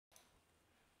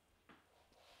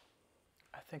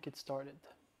think it started.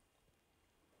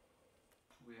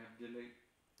 We have delay.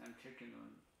 I'm checking on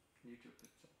YouTube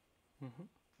itself.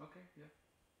 Okay, yeah.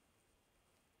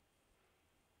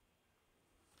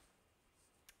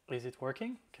 Is it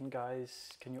working? Can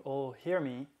you all hear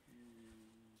me?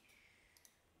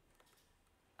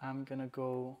 I'm gonna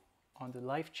go on the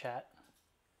live chat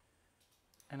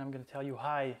and I'm gonna tell you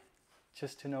hi,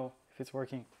 just to know if it's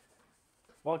working.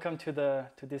 Welcome to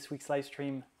this week's live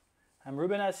stream. I'm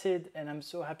Ruben Acid and I'm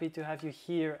so happy to have you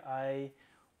here. I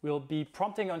will be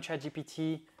prompting on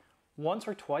ChatGPT once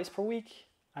or twice per week.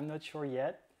 I'm not sure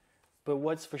yet, but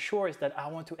what's for sure is that I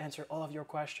want to answer all of your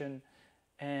questions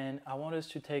and I want us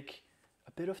to take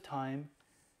a bit of time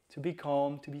to be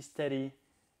calm, to be steady,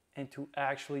 and to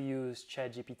actually use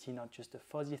ChatGPT, not just the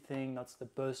fuzzy thing, not the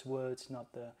buzzwords,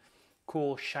 not the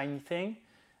cool shiny thing,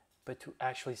 but to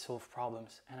actually solve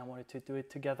problems. And I wanted to do it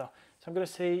together. So I'm gonna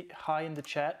say hi in the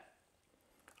chat.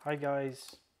 Hi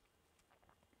guys,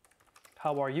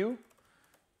 how are you?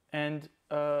 And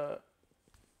okay,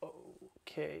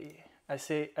 I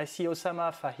see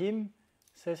Osama Fahim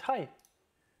says hi.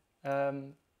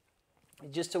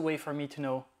 Just a way for me to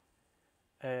know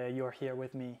you're here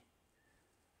with me.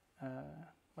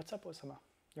 What's up, Osama?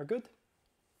 You're good?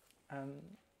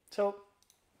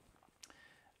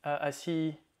 I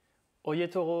see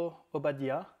Oyetoro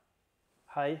Obadia.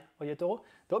 Hi, Oyetoro.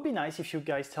 That would be nice if you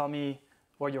guys tell me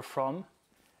where you're from.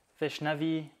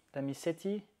 Vaishnavi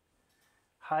Damiseti.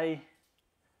 Hi.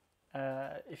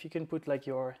 If you can put like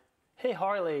your... Hey,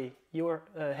 Harley.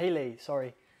 Haley,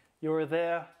 sorry. You were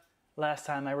there last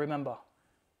time, I remember.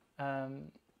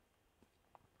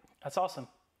 That's awesome.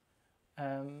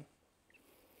 I'm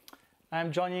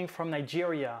joining from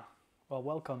Nigeria. Well,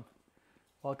 welcome.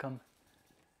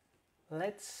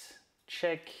 Let's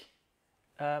check.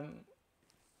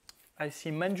 I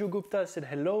see Manju Gupta said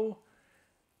hello.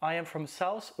 I am from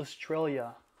South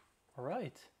Australia. All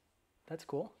right, that's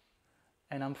cool.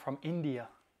 And I'm from India.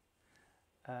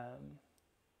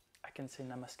 I can say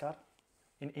namaskar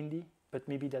in Hindi, but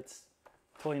maybe that's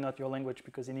totally not your language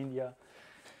because in India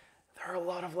there are a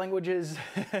lot of languages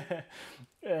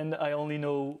and I only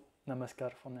know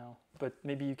namaskar for now, but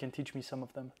maybe you can teach me some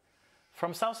of them.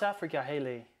 From South Africa,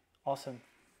 Haley, awesome.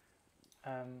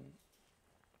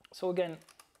 So again,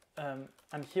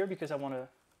 I'm here because I want to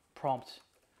prompt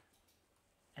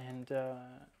and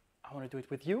I want to do it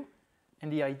with you.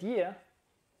 And the idea,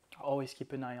 always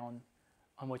keep an eye on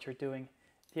what you're doing.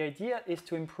 The idea is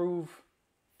to improve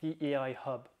the AI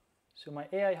Hub. So my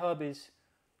AI Hub is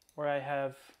where I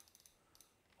have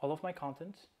all of my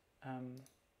content,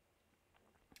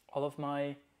 all of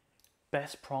my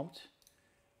best prompt,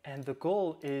 and the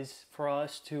goal is for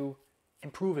us to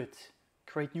improve it,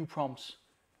 create new prompts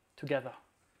together.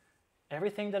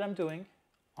 Everything that I'm doing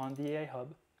on the AI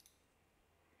Hub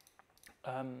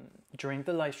during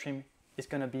the live stream is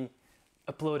going to be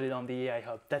uploaded on the AI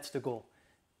Hub. That's the goal.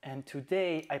 And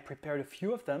today I prepared a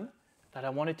few of them that I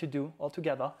wanted to do all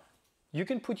together. You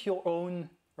can put your own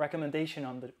recommendation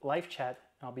on the live chat,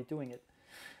 and I'll be doing it.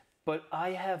 But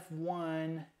I have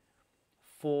one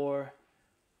for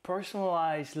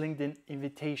personalized LinkedIn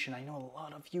invitation. I know a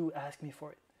lot of you ask me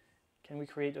for it. Can we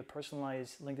create a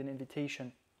personalized LinkedIn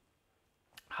invitation?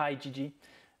 Hi, Gigi.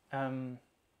 I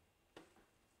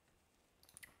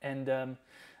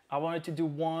wanted to do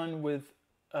one with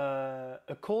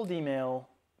a cold email,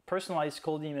 personalized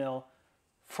cold email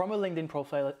from a LinkedIn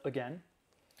profile again.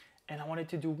 And I wanted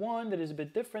to do one that is a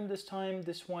bit different this time.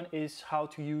 This one is how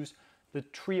to use the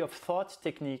tree of thoughts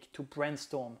technique to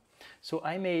brainstorm. So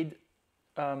I made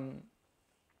a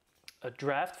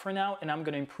draft for now, and I'm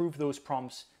going to improve those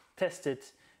prompts, test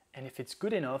it, and if it's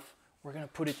good enough, we're going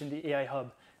to put it in the AI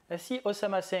Hub. I see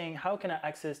Osama saying, how can I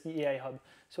access the AI Hub?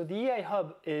 So the AI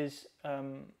Hub is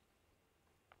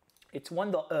it's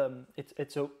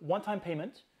a one-time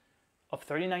payment of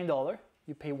 $39.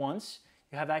 You pay once,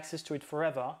 you have access to it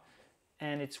forever,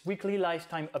 and it's weekly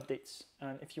lifetime updates.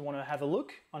 And if you want to have a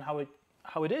look on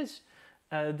how it is,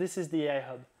 this is the AI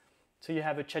Hub. So you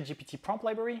have a ChatGPT prompt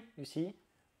library, you see,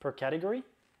 per category.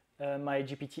 My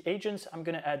GPT agents, I'm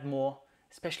going to add more,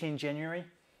 especially in January.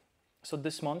 So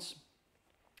this month,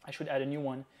 I should add a new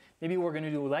one. Maybe we're going to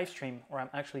do a live stream where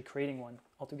I'm actually creating one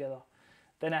altogether.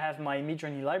 Then I have my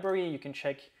Midjourney library. You can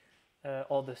check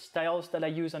all the styles that I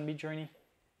use on Midjourney.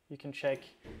 You can check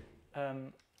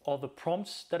all the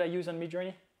prompts that I use on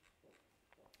Midjourney.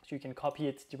 So you can copy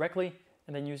it directly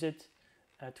and then use it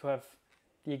to have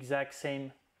the exact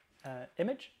same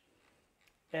image.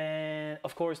 And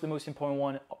of course, the most important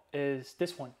one is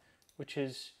this one, which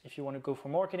is if you want to go for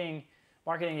marketing,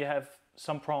 you have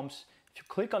some prompts. If you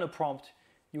click on a prompt,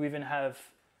 you even have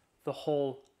the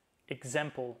whole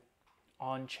example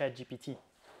on ChatGPT.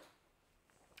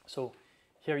 So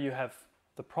here you have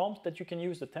the prompt that you can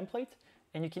use, the template,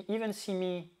 and you can even see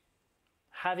me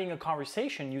having a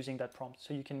conversation using that prompt.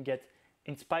 So you can get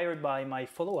inspired by my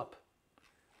follow-up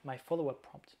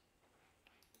prompt.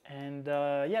 And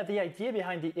yeah, the idea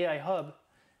behind the AI Hub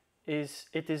is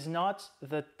it is not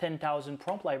the 10,000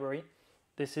 prompt library.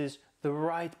 This is the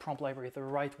right prompt library, the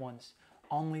right ones,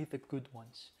 only the good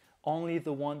ones, only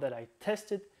the one that I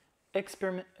tested,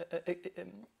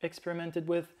 experimented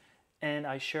with, and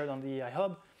I shared on the AI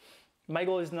Hub. My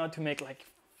goal is not to make like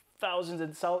thousands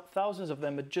and thousands of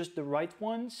them, but just the right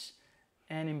ones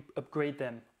and upgrade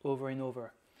them over and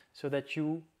over so that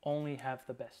you only have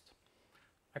the best.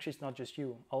 Actually, it's not just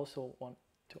you. I also want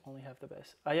to only have the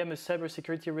best. I am a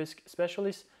cybersecurity risk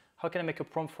specialist. How can I make a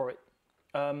prompt for it?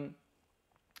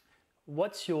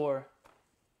 What's your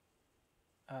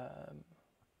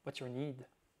need?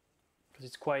 Because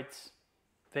it's quite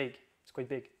vague. It's quite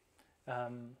big.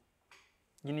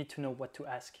 You need to know what to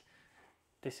ask.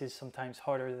 This is sometimes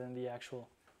harder than the actual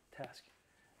task.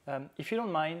 If you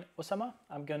don't mind, Osama,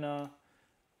 I'm gonna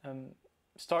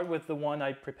start with the one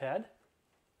I prepared,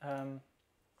 and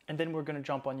then we're gonna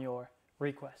jump on your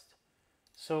request.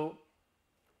 So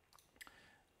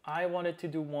I wanted to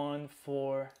do one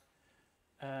for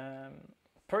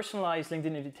personalized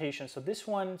LinkedIn invitation. So this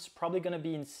one's probably gonna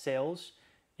be in sales,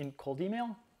 in cold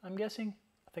email, I'm guessing.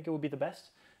 I think it would be the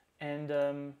best. And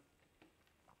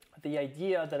the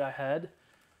idea that I had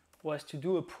was to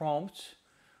do a prompt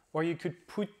where you could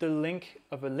put the link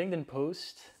of a LinkedIn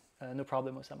post, no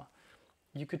problem, Osama.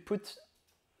 You could put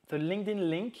the LinkedIn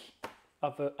link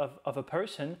of a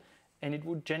person and it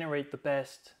would generate the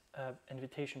best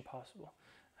invitation possible.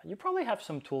 You probably have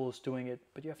some tools doing it,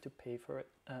 but you have to pay for it.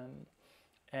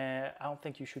 I don't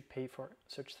think you should pay for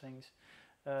such things.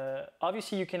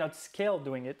 Obviously, you cannot scale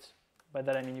doing it. By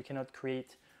that I mean you cannot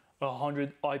create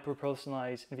 100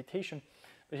 hyper-personalized invitation.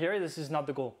 But here, this is not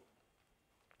the goal.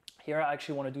 Here, I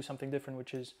actually want to do something different,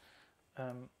 which is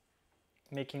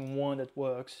making one that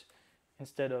works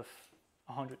instead of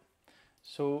 100.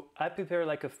 So I prepare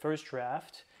like a first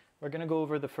draft. We're gonna go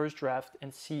over the first draft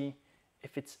and see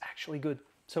if it's actually good.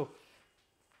 So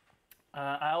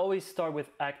I always start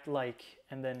with act like,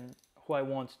 and then who I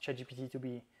want ChatGPT to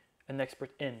be an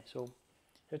expert in. So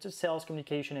it's a sales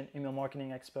communication and email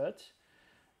marketing expert.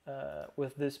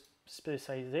 With this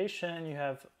specialization, you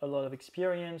have a lot of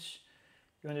experience.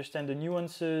 You understand the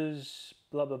nuances,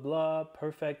 blah, blah, blah,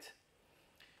 perfect.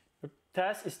 Your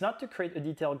task is not to create a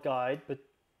detailed guide, but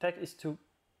task is to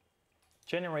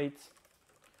generate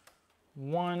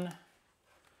one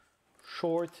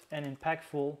short and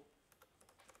impactful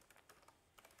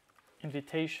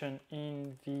invitation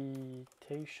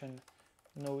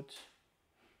note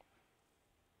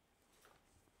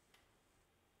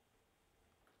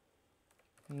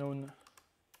known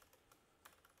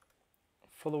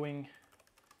following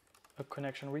a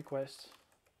connection request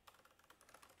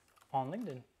on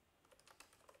LinkedIn.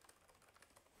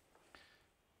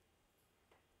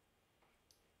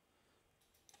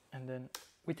 And then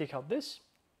we take out this.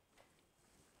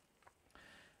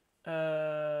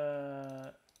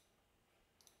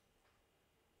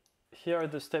 Here are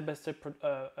the step-by-step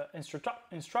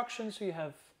instructions. So you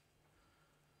have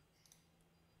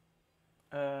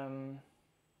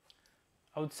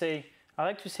I would say, I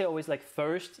like to say always like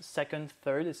first, second,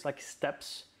 third. It's like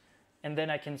steps, and then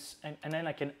I can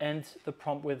end the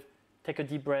prompt with take a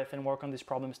deep breath and work on this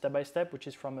problem step by step, which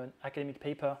is from an academic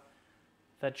paper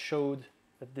that showed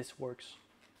that this works,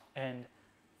 and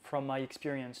from my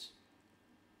experience,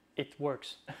 it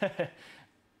works.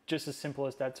 Just as simple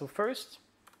as that. So first,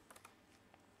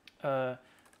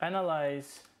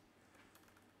 analyze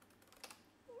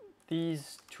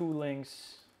these two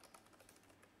links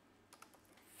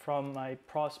from my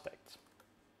prospect.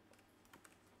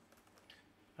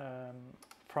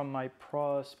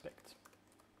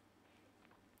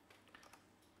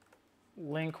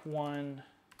 Link 1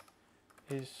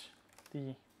 is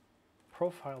the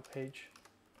profile page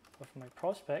of my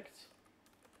prospect.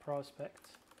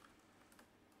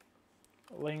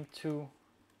 Link 2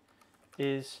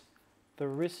 is the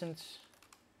recent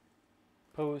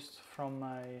post from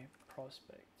my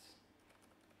prospect.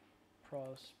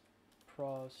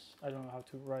 I don't know how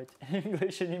to write in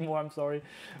English anymore, I'm sorry.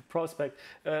 Prospect.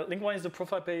 Link 1 is the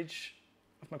profile page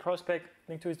of my prospect.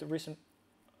 Link 2 is the recent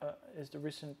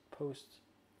post.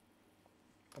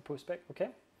 A prospect, okay?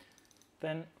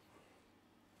 Then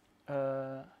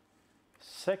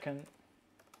second,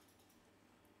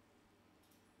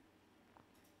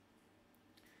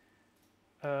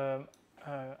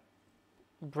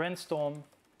 brainstorm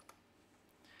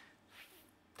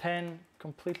 10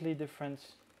 completely different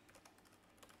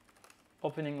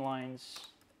opening lines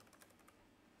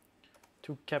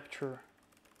to capture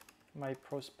my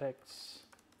prospects'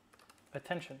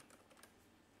 attention.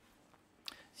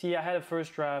 See, I had a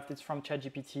first draft, it's from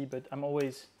ChatGPT, but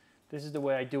this is the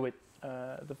way I do it.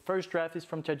 The first draft is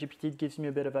from ChatGPT, it gives me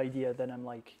a bit of idea, then I'm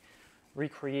like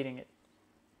recreating it.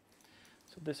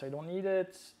 So this, I don't need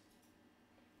it.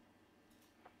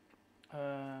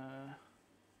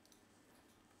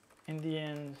 In the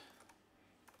end,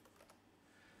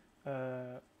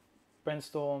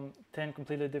 brainstorm 10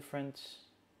 completely different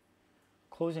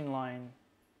closing line.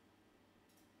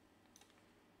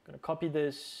 I'm gonna copy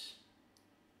this.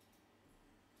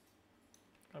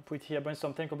 I'll put here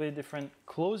brainstorm 10 completely different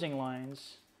closing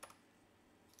lines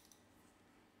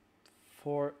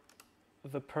for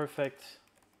the perfect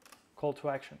call to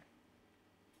action.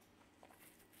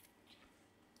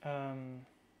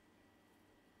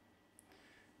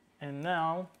 And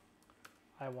now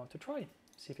I want to try,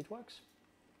 see if it works.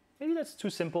 Maybe that's too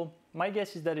simple. My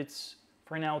guess is that it's,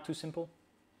 for now, too simple,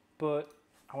 but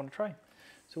I want to try.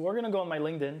 So we're going to go on my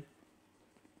LinkedIn.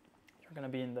 You're going to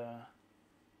be in the,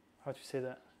 how to say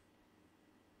that?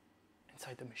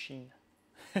 Inside the machine.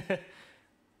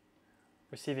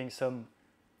 Receiving some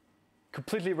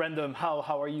completely random, how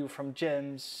are you, from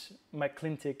James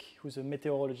McClintic, who's a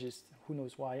meteorologist. Who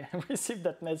knows why I received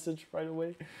that message right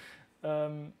away.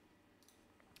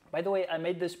 By the way, I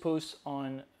made this post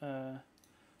on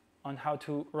how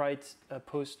to write a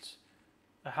post,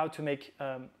 how to make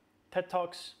TED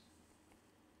Talks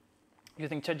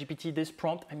using ChatGPT. This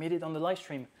prompt, I made it on the live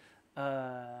stream.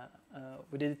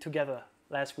 We did it together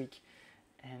last week,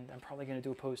 and I'm probably going to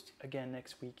do a post again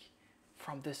next week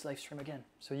from this live stream again.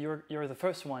 So you're the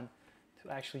first one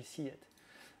to actually see it.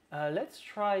 Let's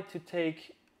try to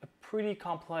take a pretty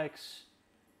complex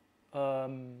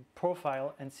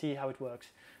profile and see how it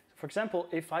works. So for example,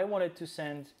 if I wanted to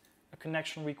send a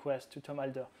connection request to Tom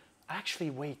Alder, actually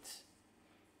wait.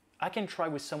 I can try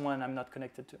with someone I'm not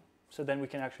connected to. So then we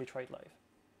can actually try it live.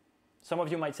 Some of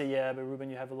you might say, yeah, but Ruben,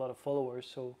 you have a lot of followers,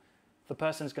 so the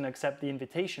person's going to accept the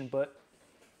invitation, but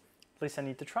at least I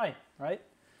need to try, right?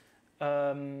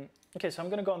 Okay, so I'm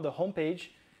going to go on the home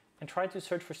page and try to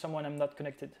search for someone I'm not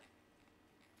connected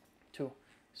to.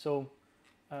 So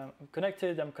I'm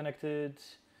connected. I'm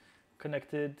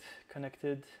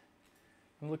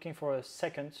looking for a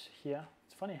second here.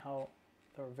 It's funny how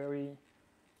there are very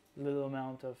little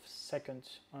amount of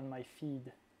seconds on my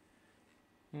feed.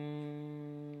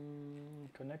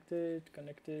 Connected.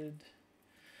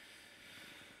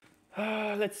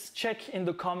 Let's check in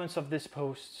the comments of this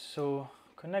post. So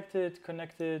connected.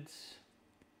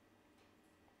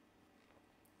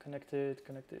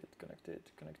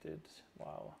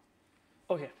 Wow.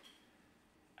 Okay.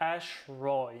 Ash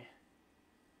Roy.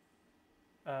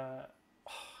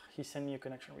 He sent me a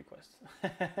connection request.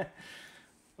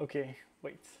 Okay,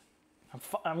 wait.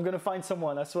 I'm gonna find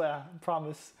someone, I swear, I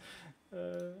promise.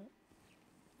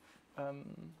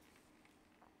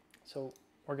 So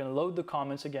we're gonna load the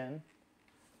comments again.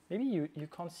 Maybe you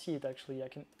can't see it actually. I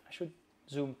should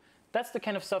zoom. That's the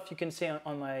kind of stuff you can say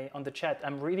on the chat.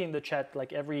 I'm reading the chat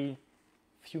like every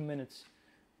few minutes.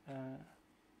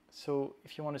 So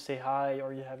if you want to say hi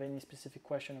or you have any specific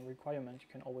question or requirement, you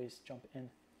can always jump in.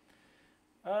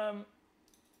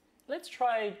 Let's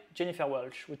try Jennifer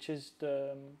Welch, which is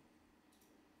the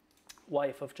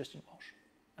wife of Justin Walsh.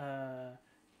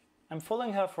 I'm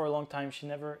following her for a long time. She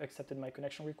never accepted my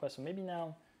connection request, so maybe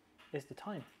now is the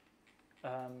time.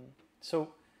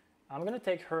 So I'm going to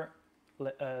take her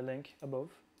link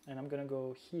above, and I'm going to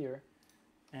go here,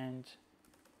 and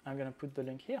I'm going to put the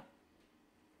link here.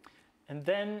 And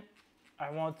then I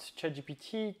want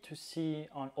ChatGPT to see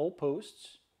on all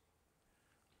posts,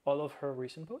 all of her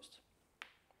recent posts.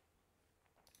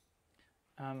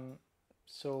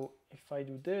 So if I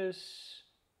do this,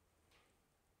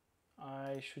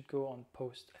 I should go on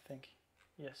post, I think.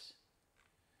 Yes.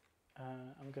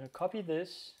 I'm going to copy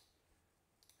this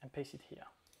and paste it here.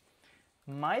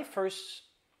 My first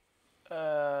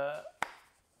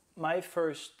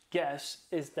guess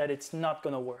is that it's not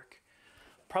going to work.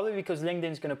 Probably because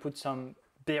LinkedIn is going to put some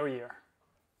barrier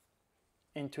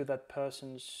into that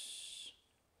person's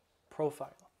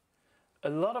profile. A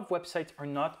lot of websites are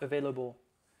not available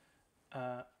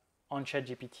on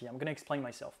ChatGPT. I'm going to explain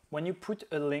myself. When you put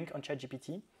a link on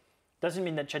ChatGPT, doesn't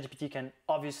mean that ChatGPT can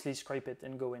obviously scrape it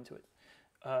and go into it.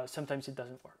 Sometimes it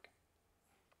doesn't work.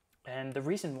 And the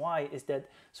reason why is that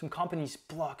some companies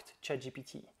blocked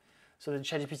ChatGPT. So that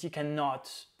ChatGPT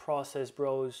cannot browse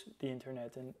the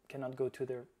internet and cannot go to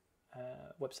their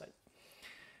website.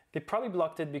 They probably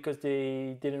blocked it because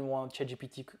they didn't want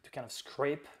ChatGPT to kind of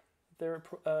scrape their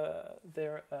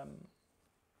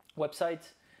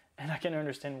website, and I can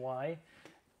understand why.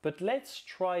 But let's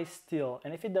try still,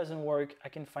 and if it doesn't work, I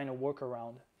can find a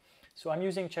workaround. So I'm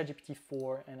using ChatGPT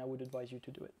 4, and I would advise you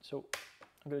to do it. So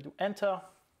I'm going to do enter.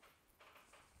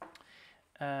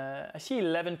 I see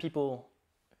 11 people.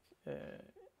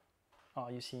 Oh,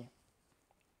 you see,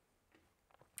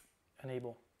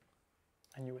 enable.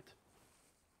 I knew it.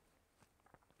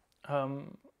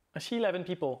 I see 11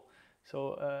 people,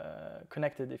 so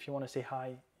connected. If you want to say hi,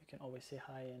 you can always say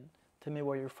hi and tell me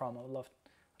where you're from. I'd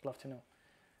love to know.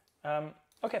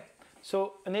 Okay,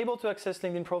 so enable to access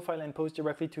LinkedIn profile and post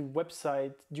directly to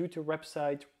website due to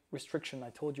website restriction.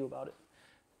 I told you about it.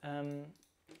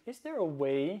 Is there a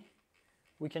way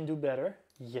we can do better?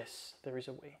 Yes, there is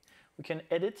a way. We can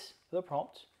edit the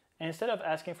prompt, and instead of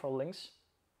asking for links,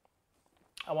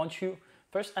 I want you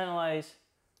first analyze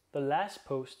the last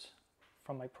post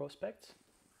from my prospect.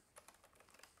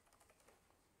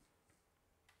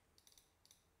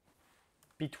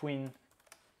 Between,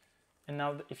 and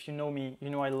now if you know me, you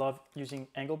know I love using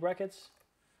angle brackets.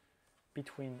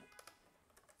 Between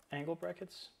angle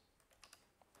brackets.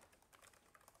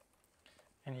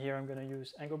 And here I'm going to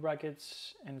use angle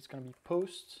brackets, and it's going to be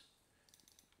post.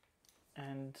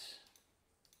 And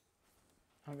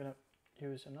I'm going to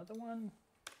use another one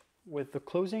with the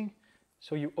closing.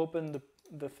 So you open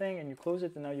the thing and you close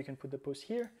it, and now you can put the post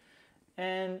here.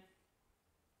 And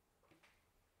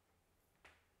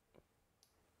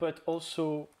but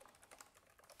also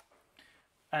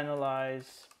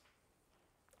analyze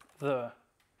the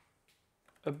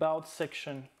about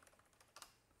section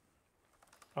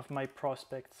of my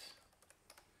prospects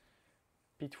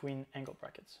between angle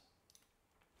brackets.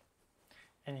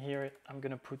 And here I'm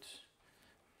going to put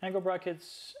angle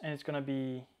brackets, and it's going to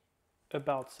be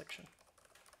about section.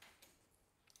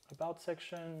 About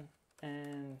section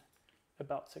and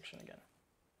about section again.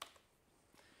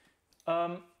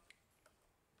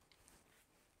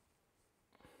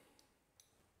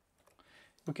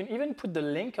 We can even put the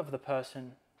link of the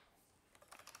person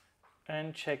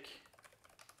and check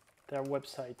their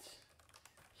website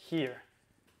here.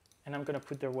 And I'm going to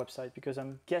put their website because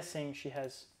I'm guessing she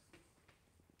has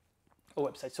a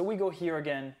website. So we go here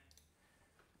again,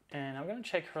 and I'm going to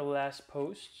check her last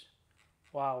post.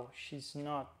 Wow, she's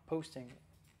not posting.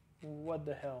 What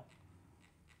the hell?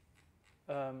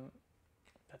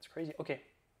 That's crazy. Okay,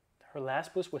 her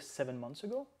last post was 7 months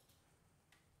ago.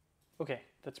 Okay,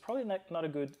 that's probably not a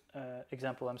good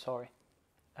example, I'm sorry.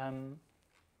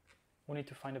 We need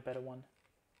to find a better one.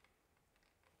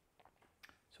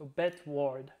 So Beth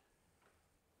Ward,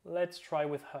 let's try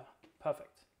with her.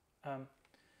 Perfect.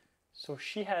 So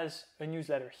she has a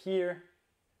newsletter here.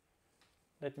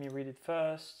 Let me read it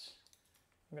first.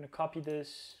 I'm going to copy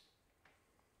this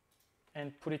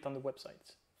and put it on the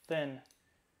website. Then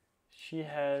she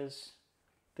has,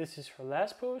 this is her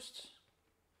last post.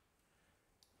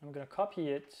 I'm going to copy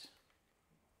it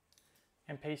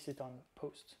and paste it on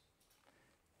post.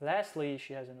 Lastly,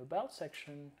 she has an about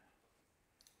section,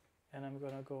 and I'm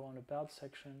going to go on about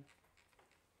section,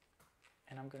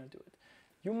 and I'm going to do it.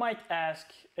 You might ask,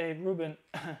 hey, Ruben,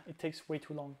 it takes way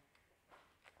too long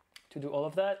to do all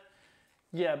of that.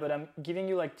 Yeah, but I'm giving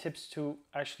you like tips to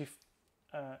actually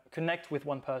connect with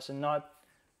one person, not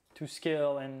to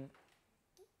scale and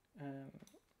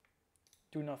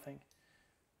do nothing.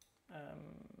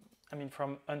 I mean,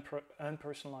 from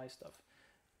unpersonalized stuff.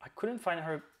 I couldn't find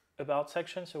her about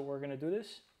section, so we're going to do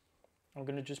this. I'm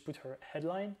going to just put her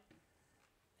headline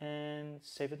and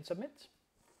save and submit.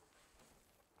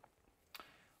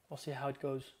 We'll see how it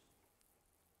goes.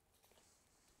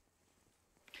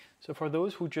 So for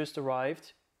those who just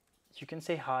arrived, you can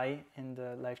say hi in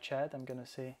the live chat. I'm going to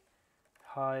say,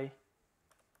 hi,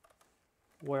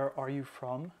 where are you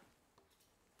from?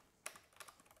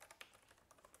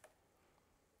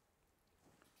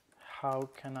 How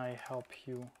can I help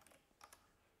you?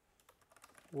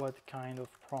 What kind of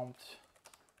prompt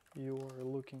you are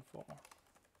looking for?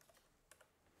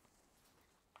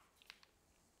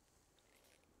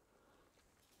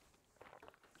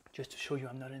 Just to show you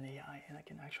I'm not an AI and I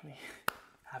can actually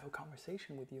have a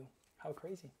conversation with you. How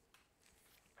crazy.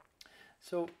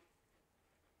 So,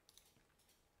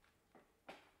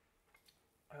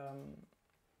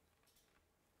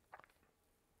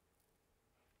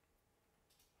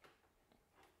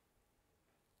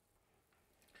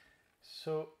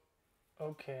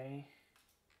 okay.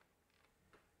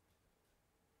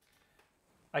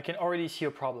 I can already see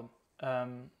a problem,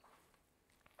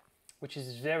 which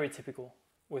is very typical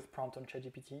with prompt on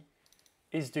ChatGPT,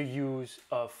 is the use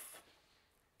of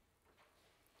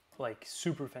like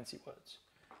super fancy words.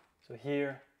 So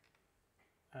here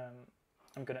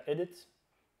I'm gonna edit,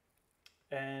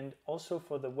 and also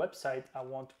for the website I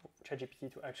want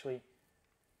ChatGPT to actually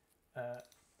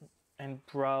and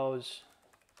browse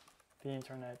the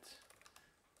internet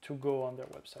to go on their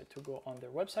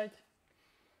website,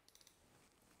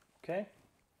 okay?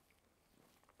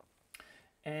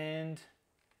 And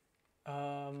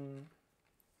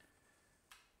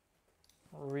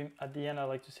at the end I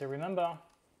like to say, remember,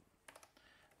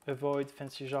 avoid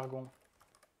fancy jargon,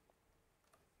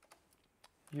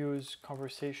 use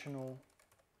conversational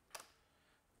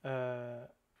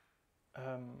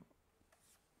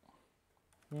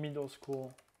middle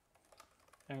school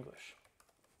English.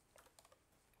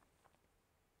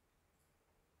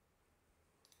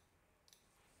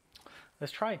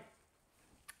 Let's try.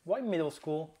 Why middle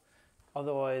school?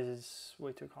 Otherwise it's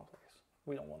way too complex.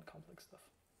 We don't want complex stuff.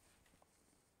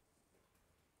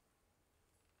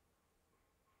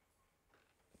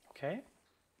 Okay.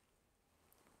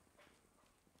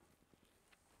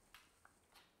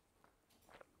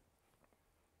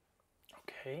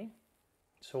 Okay.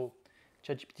 So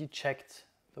ChatGPT checked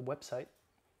the website.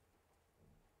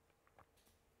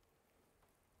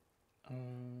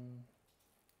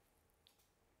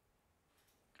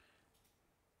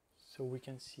 So we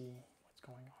can see what's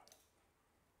going on.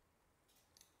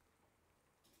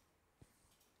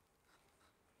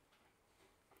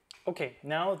 Okay,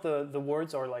 now the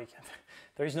words are like,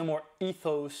 there is no more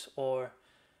ethos or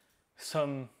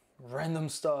some random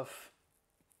stuff.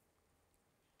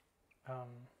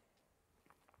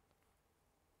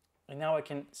 And now I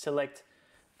can select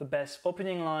the best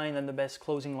opening line and the best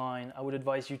closing line. I would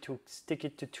advise you to stick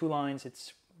it to 2 lines.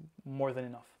 It's more than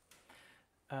enough.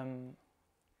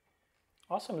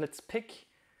 Awesome, let's pick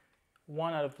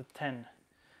 1 out of the 10.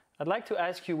 I'd like to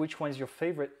ask you which one is your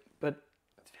favorite, but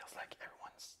it feels like no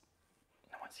one's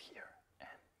here and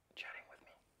chatting with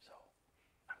me, so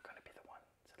I'm gonna be the one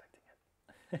selecting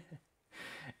it.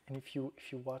 And if you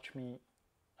watch me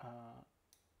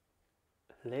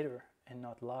later and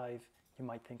not live, you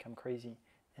might think I'm crazy,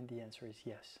 and the answer is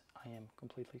yes, I am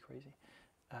completely crazy,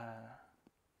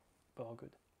 but all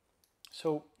good.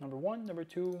 So number 1, number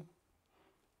 2.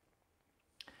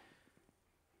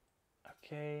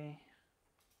 Okay.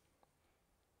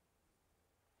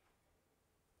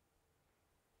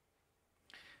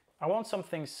 I want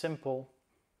something simple.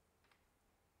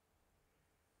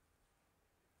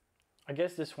 I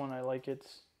guess this one, I like it.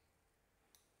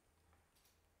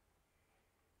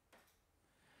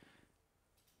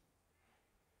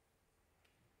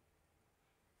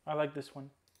 I like this one.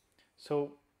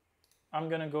 So I'm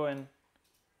gonna go and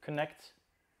connect,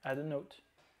 add a note,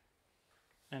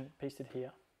 and paste it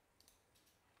here.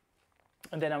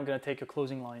 And then I'm gonna take a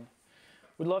closing line.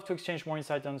 Would love to exchange more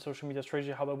insight on social media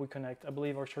strategy. How about we connect? I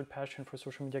believe our shared passion for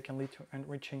social media can lead to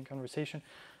enriching conversation.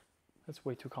 That's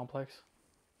way too complex.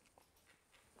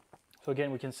 So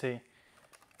again, we can say,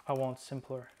 I want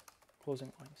simpler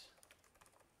closing lines.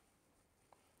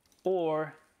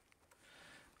 Or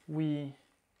we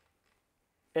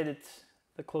edit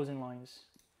the closing lines.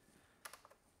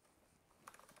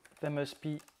 They must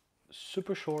be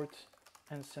super short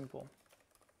and simple.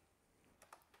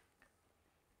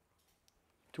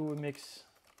 Do a mix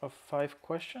of 5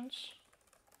 questions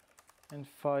and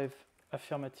 5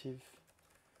 affirmative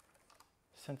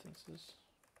sentences.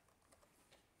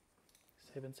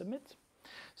 Save and submit.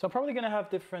 So I'm probably going to have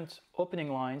different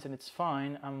opening lines, and it's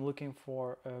fine. I'm looking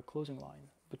for a closing line,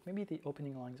 but maybe the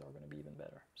opening lines are going to be even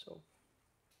better. So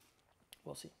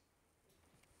we'll see.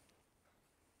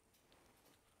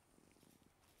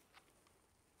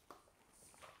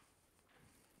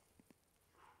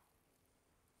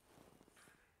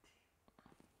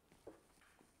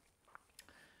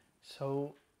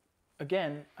 So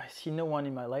again, I see no one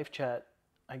in my live chat.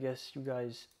 I guess you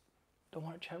guys don't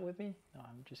want to chat with me? No,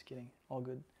 I'm just kidding. All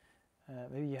good.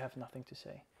 Maybe you have nothing to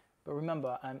say. But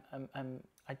remember,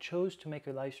 I chose to make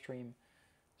a live stream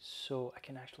so I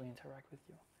can actually interact with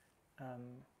you.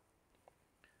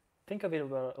 Think of it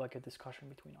about like a discussion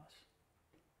between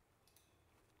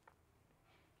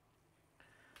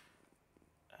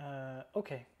us.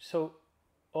 Okay, so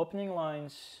opening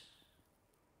lines.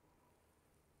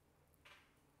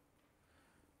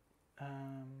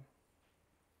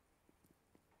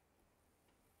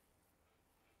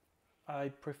 I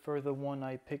prefer the one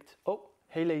I picked. Oh,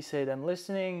 Haley said, I'm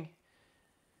listening.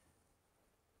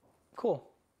 Cool.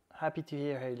 Happy to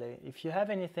hear, Haley. If you have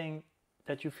anything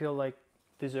that you feel like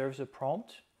deserves a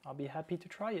prompt, I'll be happy to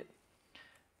try it.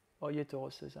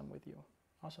 Oyetoro says, I'm with you.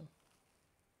 Awesome.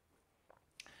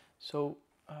 So,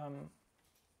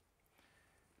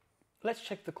 let's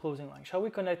check the closing line. Shall we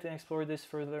connect and explore this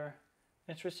further?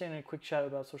 Interested in a quick chat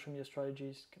about social media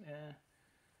strategies.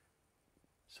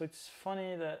 So it's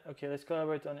funny that, okay, let's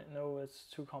collaborate on it. No, it's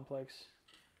too complex.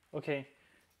 Okay,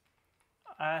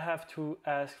 I have to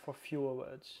ask for fewer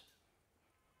words.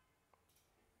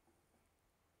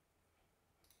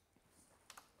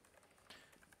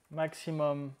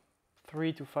 Maximum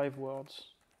 3 to 5 words.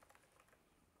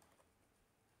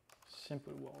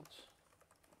 Simple words.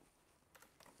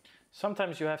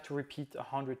 Sometimes you have to repeat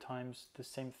 100 times the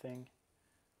same thing.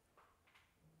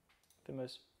 They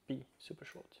must be super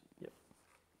short. Yep.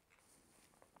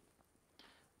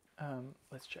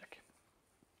 Let's check.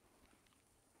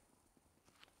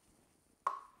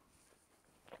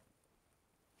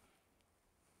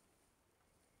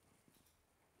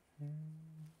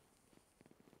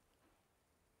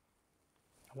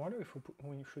 I wonder if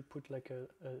we should put like a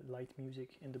light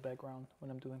music in the background when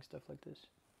I'm doing stuff like this.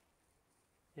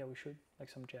 Yeah, we should, like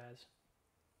some jazz.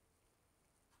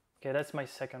 Okay, that's my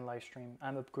second live stream.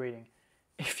 I'm upgrading.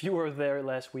 If you were there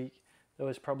last week, that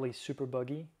was probably super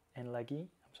buggy and laggy.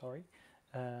 I'm sorry.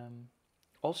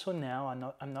 Also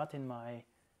now, I'm not in my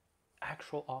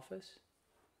actual office.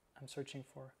 I'm searching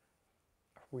for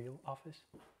a real office,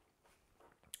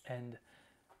 and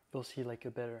you'll see like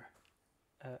a better,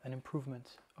 an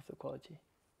improvement of the quality.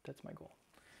 That's my goal.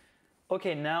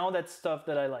 Okay, now that's stuff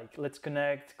that I like. Let's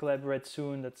connect, collaborate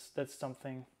soon. That's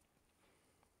something.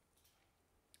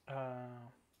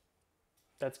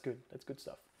 That's good. That's good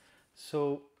stuff.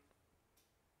 So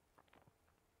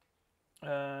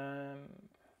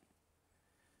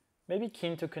maybe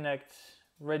keen to connect,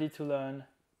 ready to learn,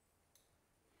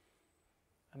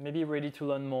 maybe ready to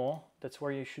learn more. That's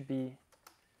where you should be,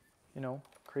 you know,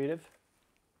 creative.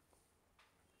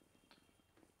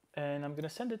 And I'm gonna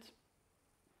send it.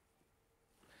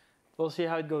 We'll see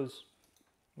how it goes.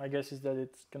 My guess is that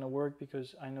it's gonna work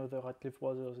because I know the Radcliffe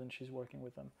Waters and she's working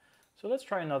with them. So let's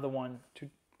try another one to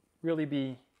really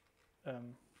be, I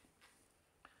don't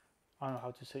know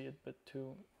how to say it, but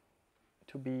to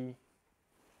be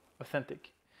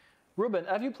authentic. Ruben,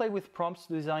 have you played with prompts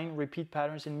to design repeat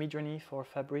patterns in Midjourney for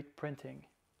fabric printing?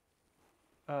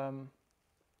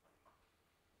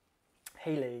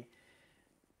 Haley.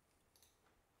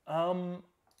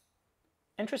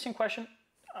 Interesting question.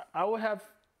 I would have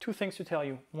two things to tell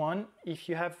you. One, if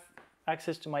you have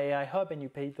access to my AI Hub and you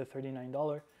paid the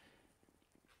 $39,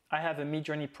 I have a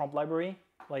Midjourney prompt library,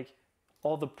 like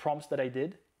all the prompts that I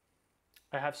did.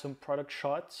 I have some product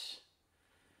shots.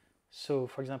 So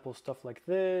for example, stuff like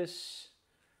this.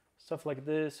 So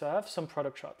I have some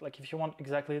product shot. Like if you want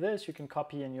exactly this, you can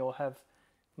copy and you'll have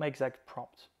my exact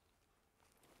prompt.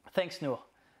 Thanks, Noor.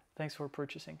 Thanks for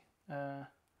purchasing.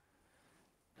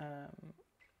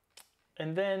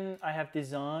 And then I have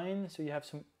design, so you have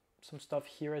some stuff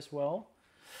here as well.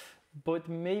 But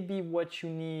maybe what you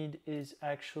need is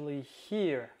actually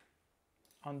here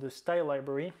on the style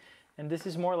library. And this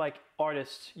is more like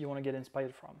artists you want to get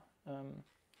inspired from.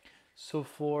 So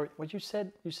for what you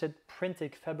said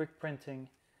printing, fabric printing,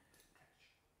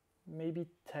 maybe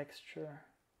texture,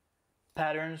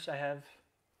 patterns. I have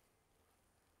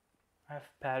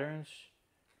patterns,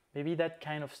 maybe that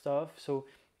kind of stuff. So,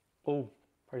 oh,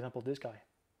 for example, this guy.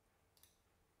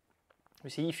 You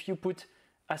see, if you put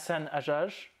Hassan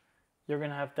Hajjaj, you're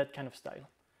gonna have that kind of style.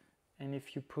 And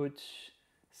if you put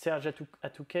Serge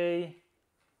Atouké,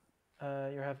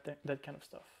 you have that kind of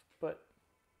stuff. But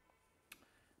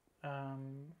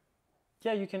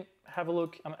yeah, you can have a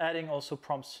look. I'm adding also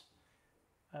prompts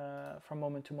from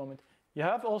moment to moment. You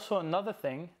have also another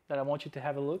thing that I want you to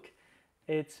have a look.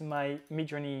 It's my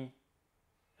Midjourney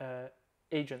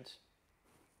agent.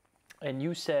 And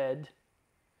you said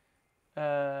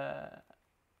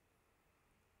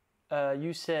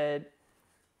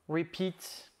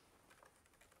repeat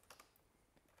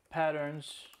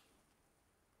patterns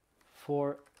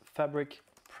for fabric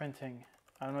printing.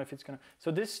 I don't know if it's gonna. So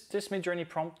this Midjourney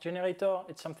prompt generator,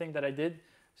 it's something that I did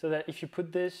so that if you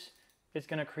put this, it's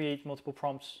gonna create multiple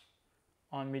prompts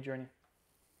on Midjourney.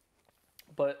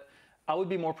 But I would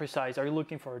be more precise. Are you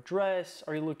looking for a dress?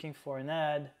 Are you looking for an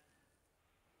ad?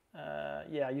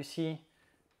 Yeah, you see,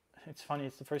 it's funny.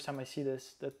 It's the first time I see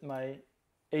this, that my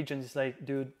agent is like,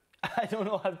 dude, I don't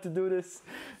know how to do this.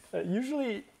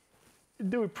 Usually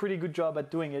do a pretty good job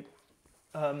at doing it.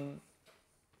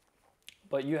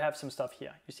 But you have some stuff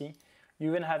here, you see? You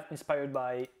even have inspired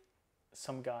by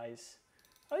some guys.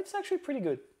 Oh, it's actually pretty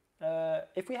good.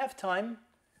 If we have time,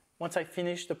 once I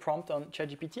finish the prompt on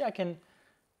ChatGPT, I can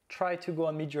try to go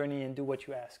on Midjourney and do what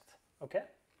you asked, okay?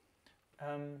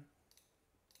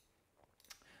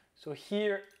 So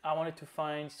here, I wanted to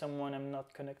find someone I'm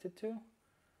not connected to.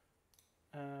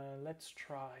 Let's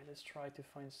try to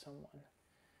find someone.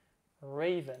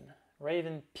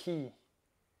 Raven P.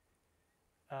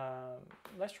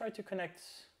 Let's try to connect.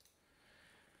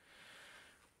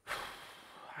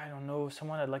 I don't know,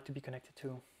 someone I'd like to be connected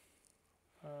to.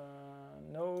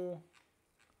 No.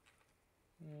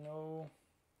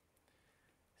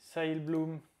 Sail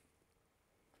Bloom.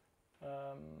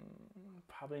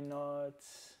 Probably not.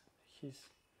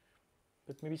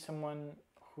 But maybe someone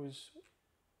who's.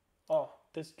 Oh,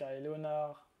 this guy,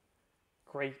 Leonard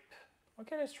Grape.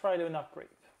 Okay, let's try Leonard Grape.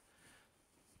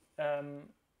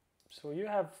 So you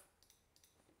have.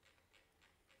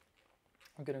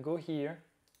 I'm gonna go here,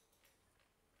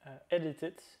 edit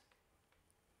it,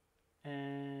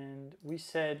 and we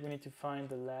said we need to find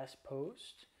the last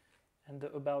post and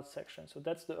the about section. So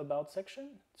that's the about section.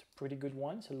 It's a pretty good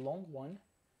one. It's a long one.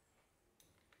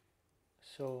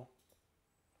 So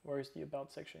where is the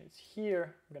about section? It's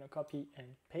here. I'm gonna copy and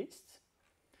paste.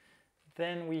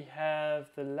 Then we have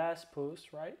the last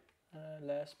post, right?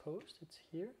 Last post, it's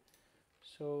here.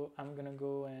 So I'm gonna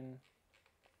go and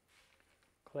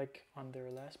click on their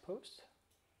last post.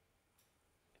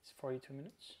 It's 42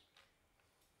 minutes.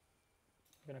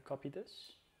 I'm gonna copy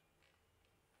this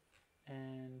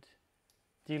and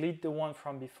delete the one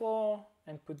from before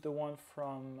and put the one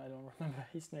from, I don't remember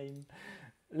his name,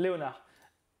 Leonard.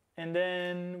 And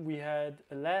then we had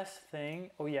a last thing.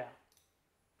 Oh yeah,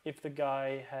 if the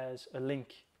guy has a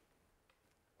link,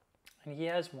 and he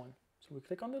has one. So we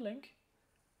click on the link,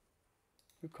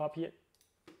 we copy it.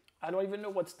 I don't even know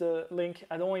what's the link.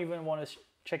 I don't even want to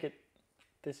check it.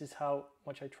 This is how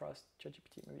much I trust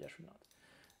ChatGPT. Maybe I should not.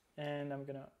 And I'm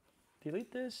gonna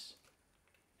delete this.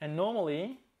 And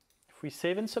normally, if we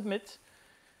save and submit,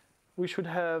 we should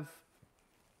have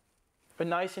a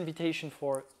nice invitation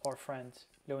for our friend,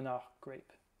 Leonard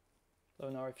Grape.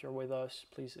 Leonard, if you're with us,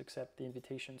 please accept the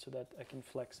invitation so that I can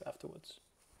flex afterwards.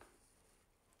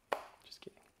 Just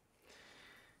kidding.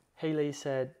 Haley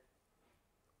said,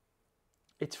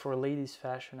 it's for ladies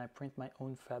fashion. I print my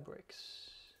own fabrics.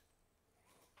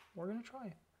 We're gonna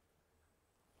try,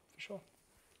 for sure.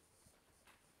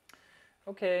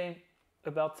 Okay,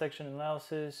 about section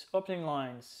analysis, opening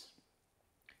lines.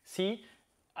 See,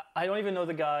 I don't even know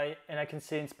the guy, and I can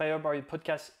say inspired by the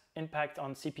podcast impact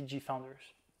on CPG founders.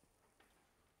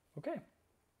 Okay.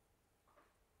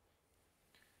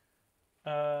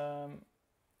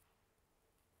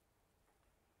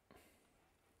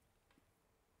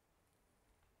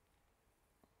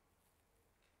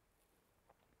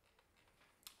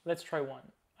 Let's try one.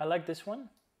 I like this one.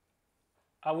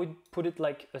 I would put it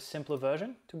like a simpler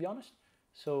version, to be honest.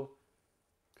 So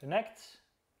connect,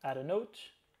 add a note.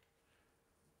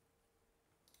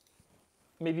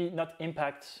 Maybe not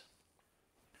impact,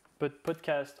 but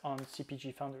podcast on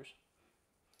CPG founders.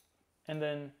 And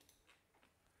then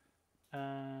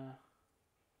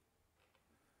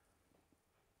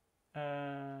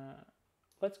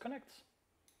let's connect.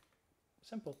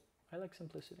 Simple. I like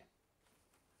simplicity.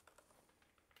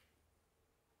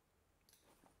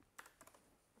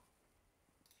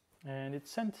 And it's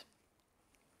sent.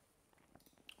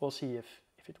 We'll see if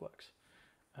it works.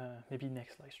 Maybe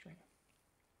next live stream.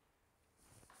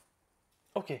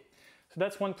 Okay, so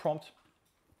that's one prompt.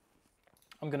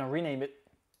 I'm gonna rename it.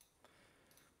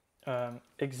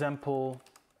 Example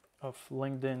of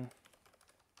LinkedIn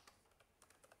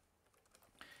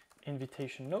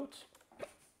invitation note.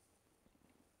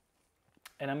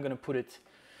 And I'm gonna put it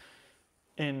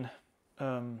in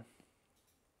I'm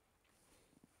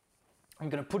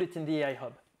gonna put it in the AI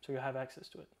hub so you have access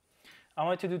to it. I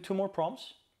wanted to do 2 more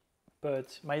prompts,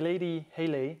 but my lady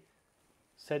Haley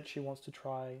said she wants to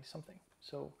try something.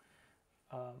 So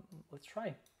let's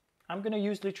try. I'm gonna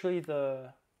use literally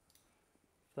the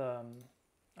I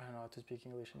don't know how to speak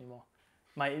English anymore.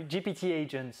 My GPT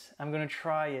agents. I'm gonna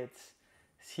try it,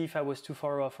 see if I was too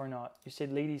far off or not. You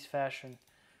said ladies fashion,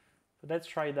 but let's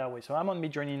try it that way. So I'm on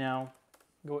Midjourney now.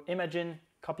 Go imagine,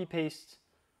 copy paste.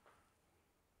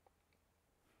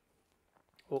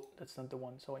 Oh, that's not the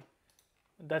one, sorry.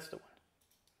 That's the one.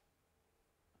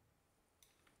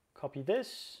 Copy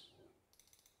this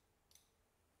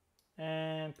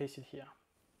and paste it here.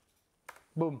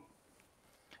 Boom.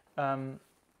 And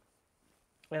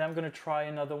I'm gonna try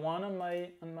another one on my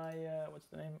what's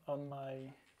the name, on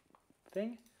my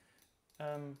thing.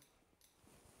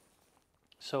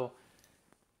 So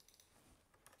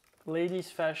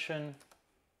ladies fashion.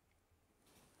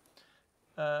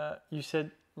 You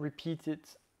said repeated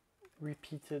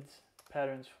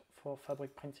patterns for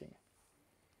fabric printing.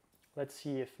 Let's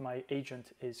see if my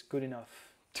agent is good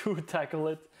enough to tackle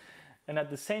it. And at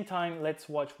the same time, let's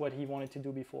watch what he wanted to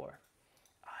do before.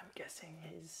 I'm guessing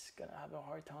he's gonna have a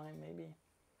hard time maybe.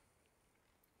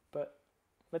 But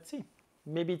let's see.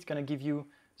 Maybe it's gonna give you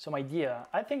some idea.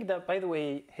 I think that, by the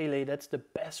way, Haley, that's the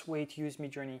best way to use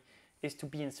Midjourney, is to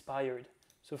be inspired.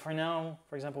 So for now,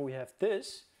 for example, we have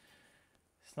this.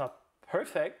 It's not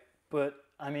perfect, but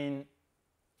I mean,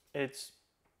 it's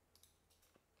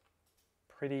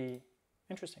pretty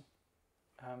interesting.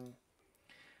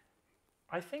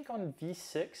 I think on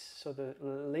V6, so the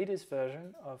latest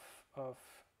version of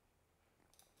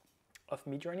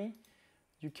Midjourney,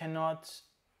 you cannot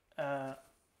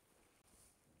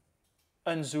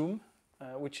unzoom,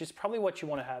 which is probably what you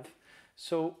want to have.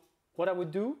 So what I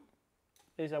would do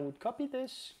is I would copy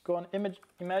this, go on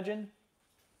Imagine,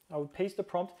 I would paste the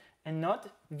prompt, and not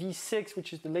V6,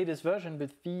 which is the latest version, but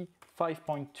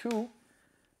V5.2.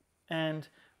 And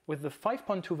with the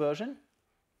 5.2 version,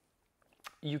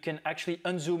 you can actually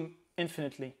unzoom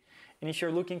infinitely. And if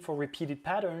you're looking for repeated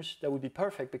patterns, that would be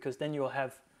perfect, because then you'll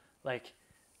have like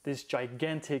these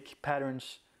gigantic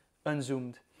patterns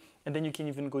unzoomed. And then you can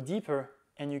even go deeper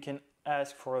and you can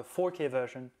ask for a 4K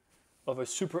version of a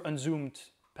super unzoomed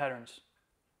patterns.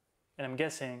 And I'm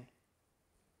guessing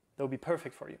that would be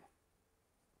perfect for you.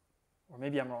 Or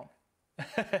maybe I'm wrong.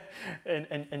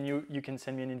 and you can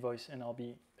send me an invoice and I'll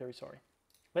be very sorry.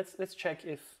 Let's check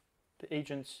if the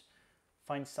agents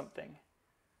find something.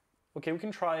 Okay, we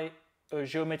can try a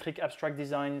geometric abstract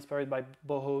design inspired by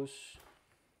bohos.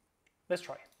 Let's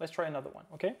try another one,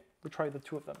 okay? We'll try the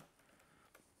two of them.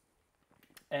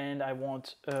 And I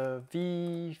want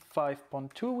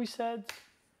V5.2, we said,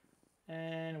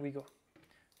 and we go.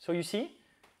 So you see,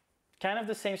 kind of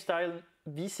the same style.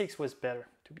 V6 was better,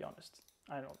 to be honest.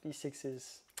 I don't know,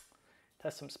 V6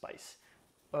 has some spice.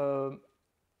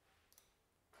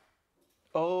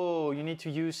 Oh, you need to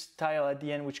use style at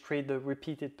the end, which create the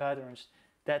repeated patterns.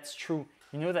 That's true.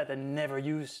 You know that I never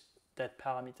use that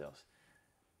parameters.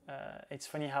 It's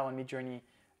funny how on Midjourney,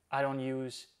 I don't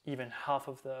use even half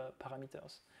of the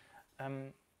parameters.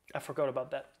 I forgot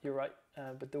about that, you're right.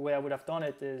 But the way I would have done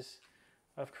it is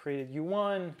I've created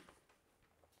U1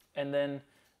 and then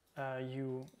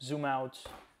you zoom out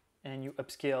and you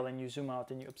upscale and you zoom out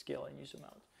and you upscale and you zoom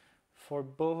out. For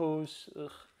bohos,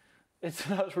 it's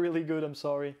not really good, I'm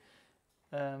sorry.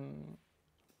 But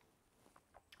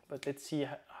let's see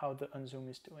how the unzoom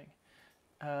is doing.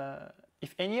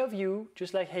 If any of you,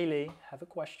 just like Haley, have a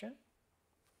question,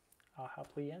 I'll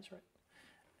happily answer it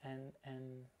and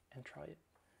try it.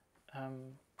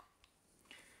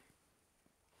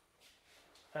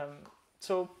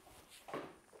 So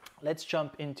let's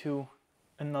jump into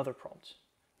another prompt.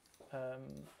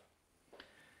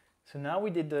 So now we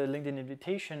did the LinkedIn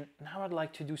invitation. Now I'd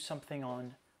like to do something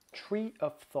on tree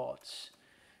of thoughts.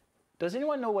 Does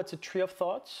anyone know what's a tree of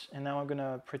thoughts? And now I'm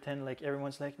gonna pretend like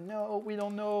everyone's like, no, we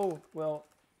don't know. Well,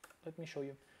 let me show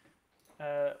you.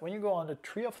 When you go on the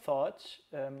tree of thoughts,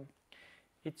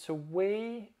 it's a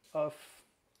way of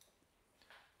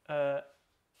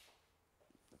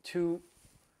to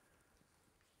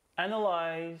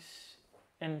analyze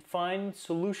and find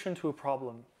solution to a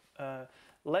problem.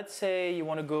 Let's say you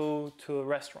want to go to a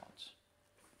restaurant.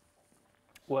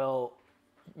 Well,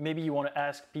 maybe you want to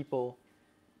ask people,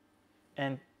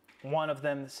 and one of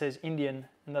them says Indian,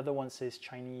 another one says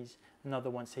Chinese,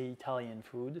 another one says Italian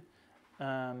food.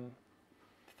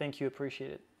 Thank you,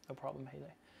 appreciate it. No problem,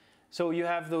 Haley. So you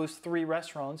have those three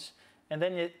restaurants, and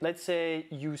then let's say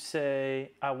you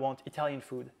say, I want Italian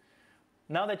food.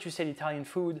 Now that you said Italian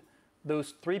food,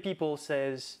 those three people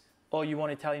says, oh, you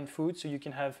want Italian food, so you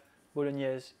can have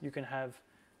bolognese, you can have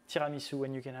tiramisu,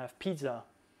 and you can have pizza.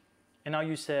 And now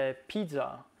you say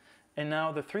pizza, and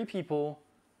now the three people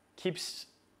keeps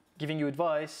giving you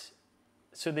advice,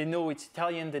 so they know it's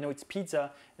Italian, they know it's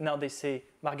pizza, and now they say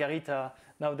margarita,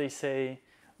 now they say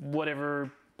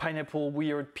whatever pineapple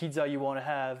weird pizza you want to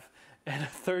have, and a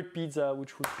third pizza,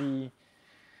 which would be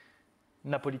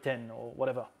Napolitan or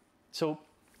whatever. So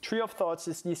tree of thoughts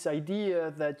is this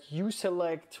idea that you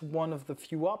select one of the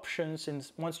few options,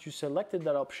 and once you selected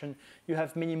that option, you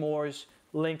have many more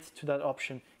linked to that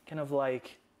option, kind of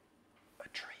like a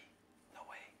tree, no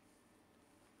way.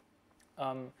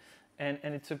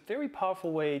 And it's a very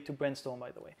powerful way to brainstorm,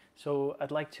 by the way. So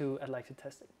I'd like to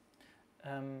test it,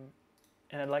 and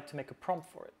I'd like to make a prompt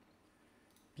for it.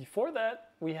 Before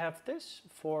that, we have this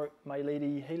for my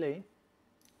lady Haley.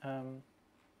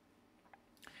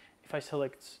 If I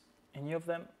select any of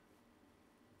them,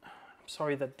 I'm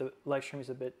sorry that the live stream is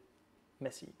a bit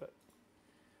messy, but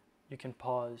you can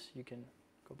pause, you can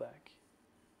go back.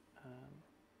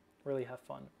 Really have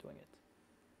fun doing it.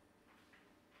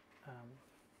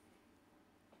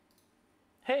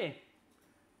 Hey,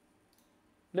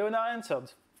 Leonard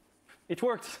answered. it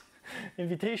worked.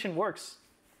 Invitation works.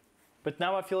 But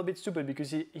now I feel a bit stupid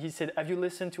because he said, have you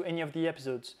listened to any of the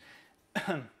episodes?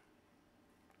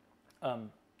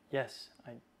 Yes,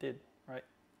 I did, right?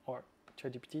 Or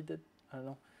ChatGPT did, I don't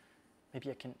know. Maybe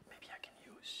I can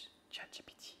use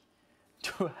ChatGPT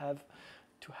to have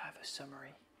a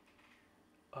summary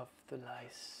of the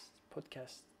last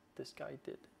podcast this guy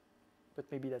did. But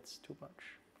maybe that's too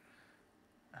much.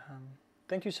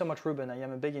 Thank you so much, Ruben. I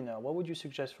am a beginner. What would you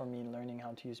suggest for me in learning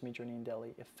how to use Midjourney in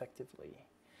Delhi effectively?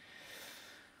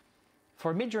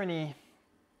 For Midjourney,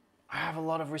 I have a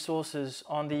lot of resources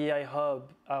on the AI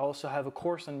Hub. I also have a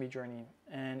course on Midjourney.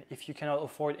 And if you cannot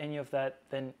afford any of that,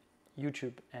 then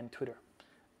YouTube and Twitter.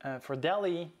 For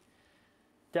Delhi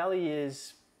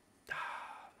is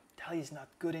not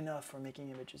good enough for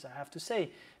making images, I have to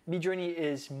say. Midjourney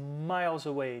is miles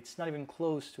away. It's not even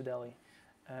close to Delhi.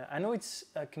 I know it's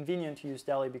convenient to use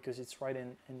Delhi because it's right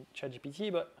in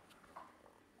ChatGPT, but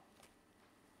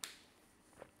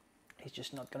it's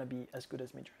just not going to be as good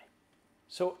as Midjourney.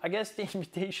 So I guess the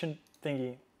invitation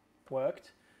thingy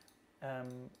worked.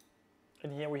 And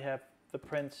here we have the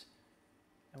print,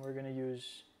 and we're going to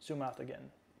use zoom out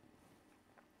again.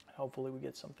 Hopefully we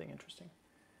get something interesting.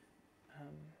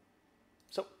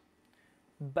 So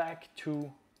back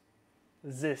to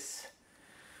this.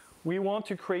 We want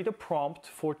to create a prompt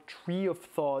for tree of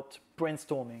thought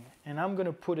brainstorming. And I'm going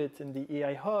to put it in the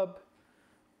AI Hub,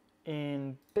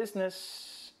 in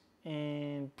business,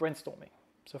 in brainstorming.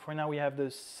 So for now we have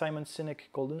the Simon Sinek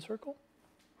Golden Circle,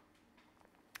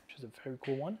 which is a very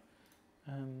cool one.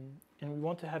 And we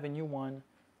want to have a new one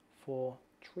for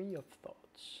tree of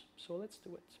thoughts. So let's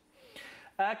do it.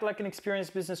 Act like an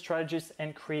experienced business strategist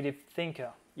and creative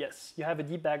thinker. Yes, you have a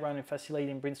deep background in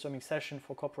facilitating brainstorming sessions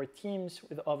for corporate teams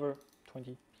with over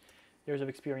 20 years of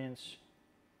experience.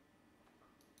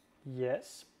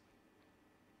 Yes.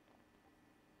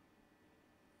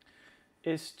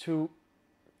 Is to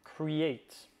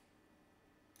create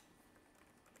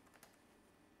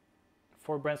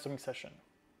for a brainstorming session.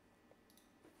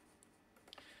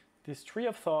 This tree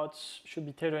of thoughts should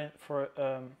be tailored for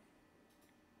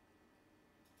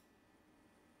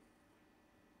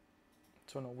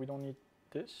so no, we don't need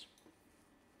this.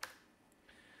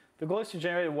 The goal is to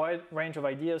generate a wide range of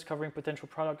ideas covering potential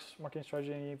products, marketing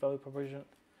strategy, value proposition.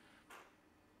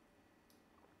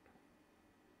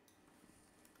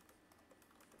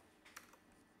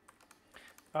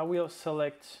 I will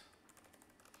select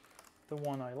the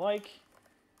one I like,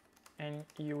 and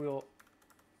you will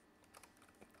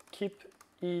keep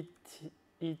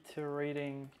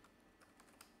iterating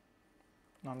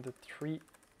on the tree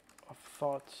of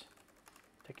thought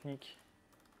technique.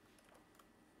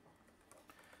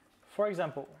 For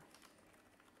example,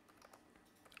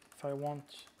 if I want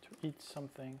to eat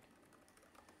something,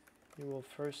 you will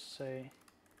first say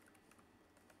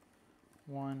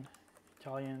 1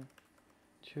 Italian,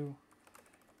 2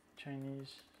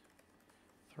 Chinese,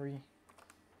 3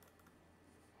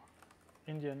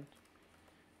 Indian,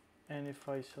 and if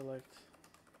I select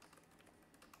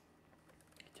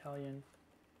Italian,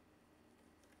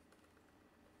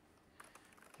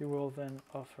 you will then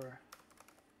offer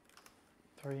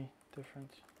 3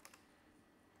 different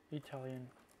Italian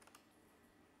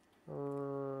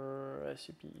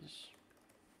recipes.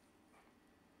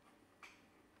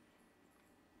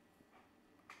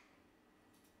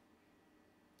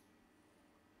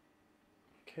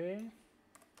 Okay.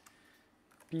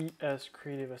 Be as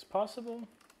creative as possible.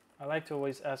 I like to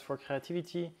always ask for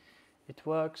creativity. It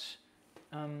works.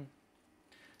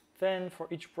 Then for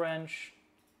each branch,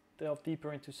 delve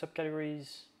deeper into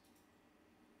subcategories.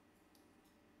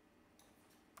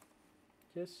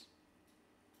 Yes.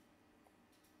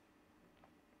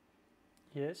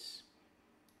 Yes.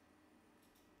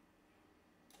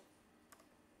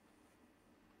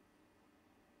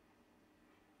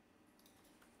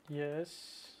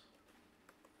 Yes.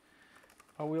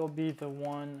 I will be the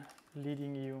one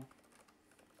leading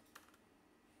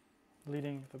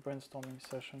the brainstorming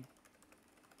session.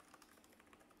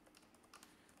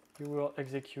 You will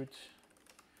execute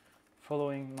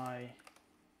following my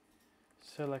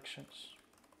selections.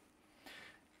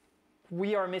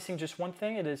 We are missing just one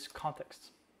thing, it is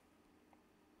context.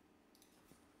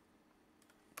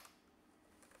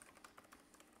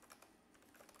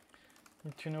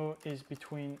 Need to know is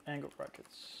between angle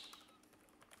brackets.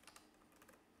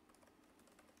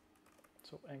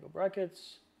 So angle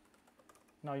brackets.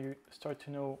 Now you start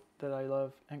to know that I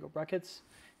love angle brackets.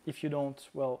 If you don't,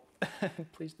 well,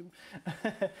 please do.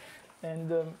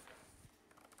 And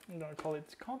I'm gonna call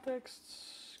it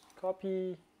contexts,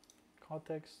 copy,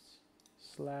 contexts,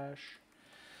 slash,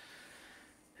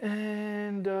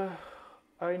 and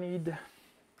I need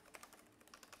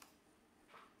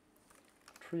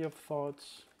tree of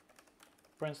thoughts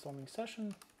brainstorming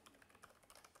session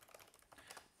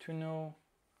to know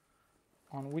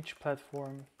on which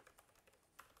platform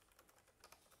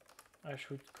I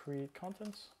should create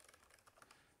contents,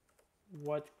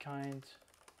 what kind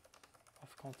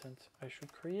of content I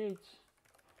should create,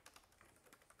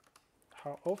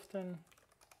 how often,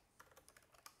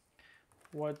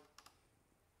 what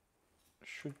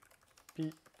should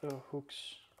be the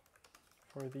hooks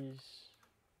for these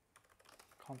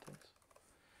contents.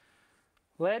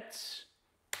 Let's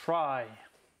try.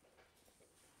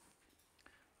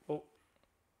 Oh,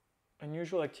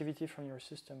 unusual activity from your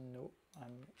system? No, I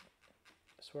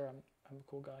swear I'm a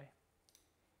cool guy.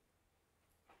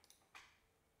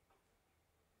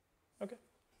 Okay,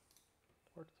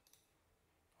 worked.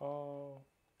 Oh,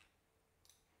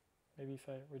 maybe if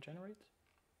I regenerate?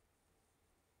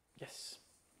 Yes.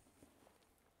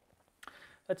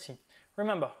 Let's see.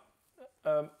 Remember,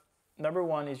 number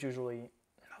one is usually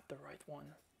not the right one.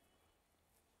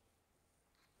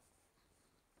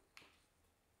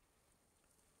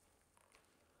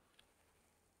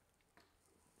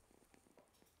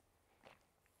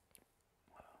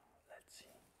 Let's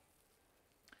see.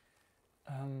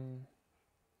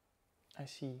 I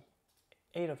see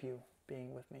 8 of you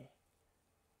being with me.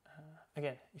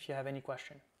 Again, if you have any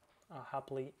question, I'll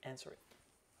happily answer it.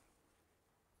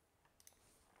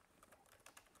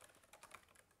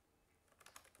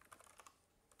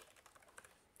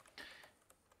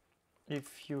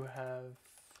 If you have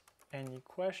any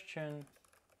question,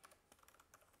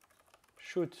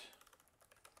 shoot,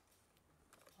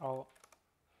 I'll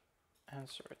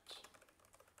answer it.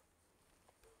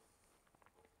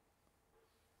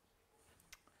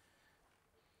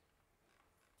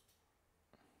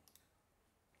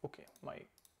 Okay, my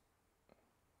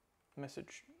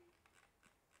message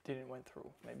didn't went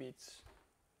through. Maybe it's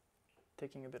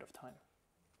taking a bit of time.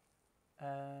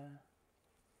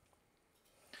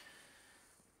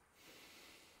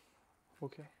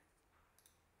 Okay.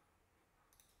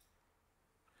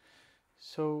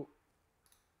 So,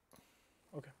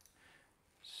 okay.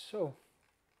 So,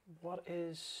 what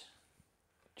is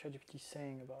ChatGPT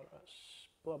saying about us?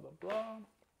 Blah, blah, blah.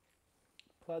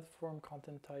 Platform,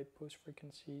 content type, post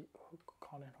frequency, hook,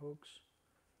 content hooks.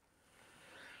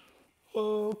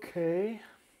 Okay.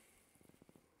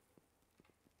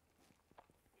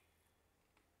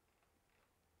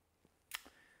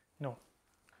 No,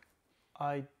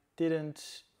 I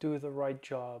didn't do the right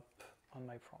job on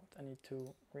my prompt. I need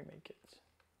to remake it.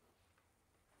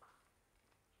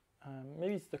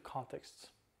 Maybe it's the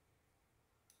context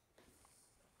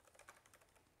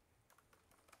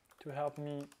to help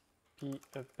me be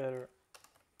a better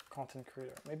content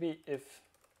creator. Maybe if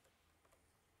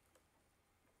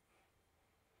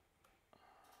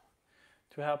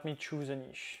to help me choose a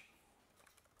niche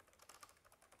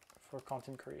for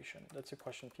content creation. That's a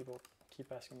question people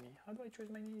keep asking me. How do I choose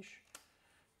my niche?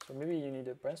 So maybe you need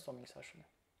a brainstorming session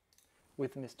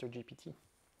with Mr. GPT.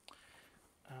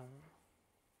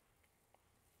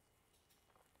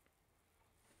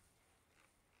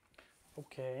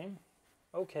 Okay.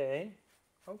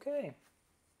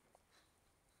 Okay,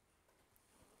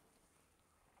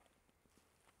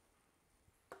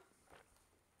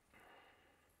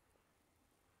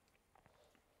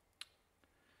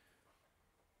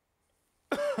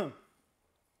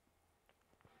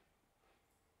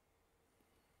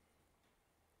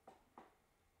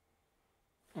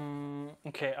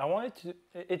 I want it to,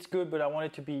 it's good, but I want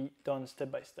it to be done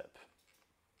step by step.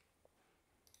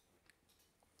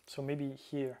 So maybe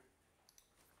here.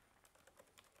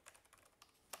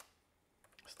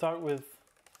 Start with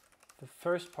the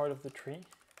first part of the tree.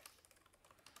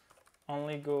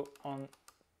 Only go on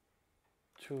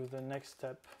to the next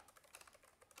step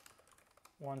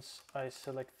once I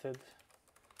selected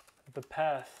the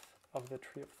path of the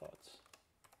tree of thoughts.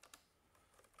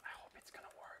 I hope it's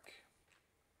gonna work.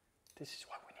 This is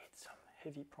why we need some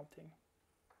heavy prompting.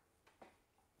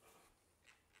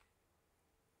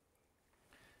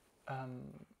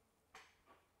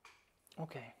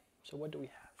 Okay, so what do we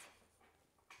have?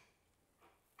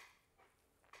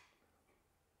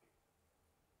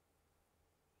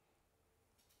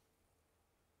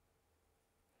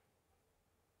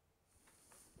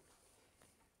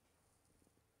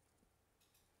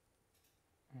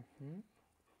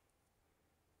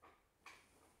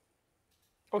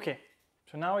 Okay,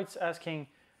 so now it's asking,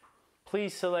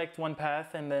 please select one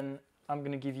path, and then I'm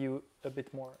going to give you a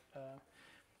bit more.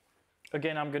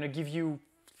 Again, I'm going to give you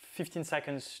 15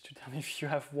 seconds to tell me if you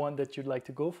have one that you'd like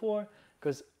to go for,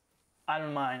 because I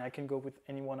don't mind, I can go with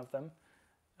any one of them.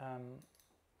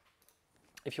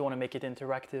 if you want to make it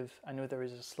interactive. I know there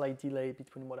is a slight delay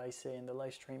between what I say and the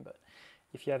live stream, but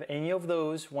if you have any of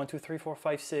those, 1, 2, 3, 4,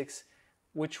 5, 6,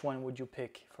 which one would you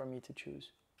pick for me to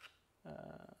choose?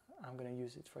 I'm going to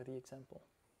use it for the example.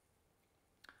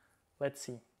 Let's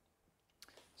see.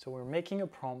 So we're making a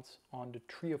prompt on the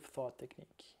tree of thought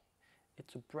technique.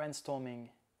 It's a brainstorming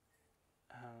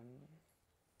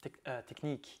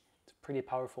technique. It's a pretty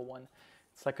powerful one.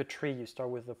 It's like a tree. You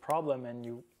start with the problem and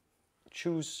you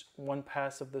choose one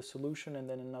pass of the solution and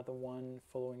then another one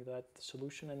following that, the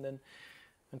solution, and then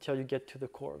until you get to the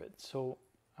core of it. So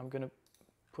I'm going to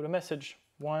put a message.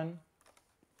 1,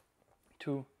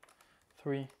 2,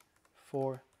 3,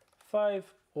 4, 5,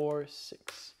 or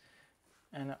 6.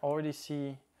 And I already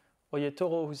see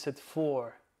Oyetoro, who said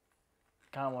 4.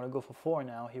 I kind of want to go for 4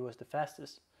 now. He was the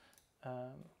fastest.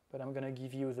 But I'm going to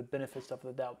give you the benefits of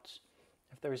the doubt.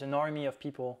 If there is an army of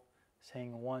people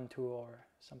saying 1, 2, or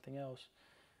something else,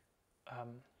 I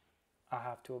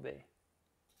have to obey.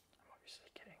 I'm obviously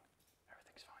kidding.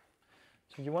 Everything's fine.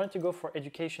 So you wanted to go for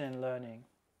education and learning.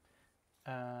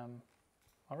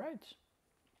 All right.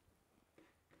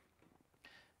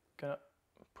 Can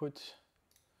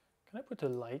I put a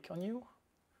like on you?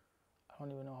 I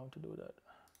don't even know how to do that.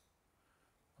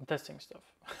 I'm testing stuff.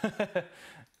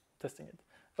 Testing it.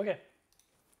 Okay.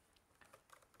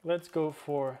 Let's go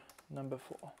for number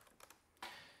 4.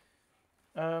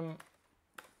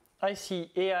 I see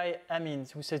AI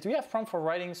Amins, who says, do you have prompt for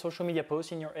writing social media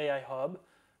posts in your AI hub?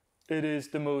 It is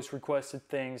the most requested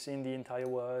things in the entire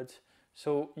world.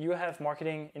 So you have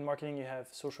marketing. In marketing, you have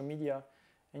social media,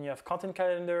 and you have content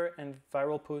calendar and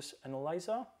viral post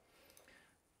analyzer.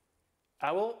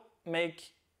 I will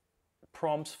make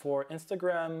prompts for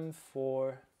Instagram,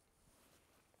 for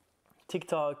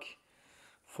TikTok,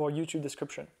 for YouTube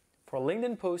description. For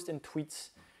LinkedIn posts and tweets,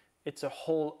 it's a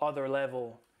whole other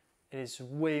level. It is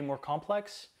way more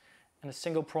complex, and a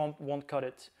single prompt won't cut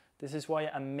it. This is why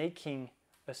I'm making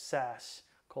a SaaS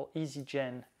called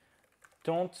EasyGen.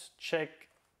 Don't check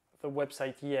the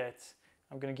website yet.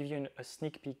 I'm going to give you a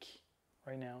sneak peek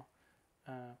right now.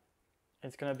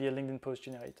 It's going to be a LinkedIn post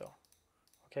generator.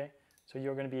 Okay, so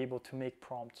you're going to be able to make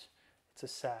prompts. It's a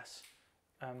SaaS,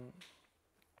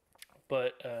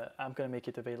 but I'm going to make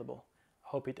it available. I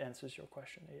hope it answers your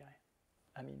question, AI.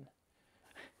 I mean,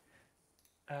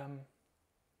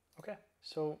 okay.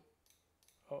 So,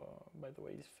 by the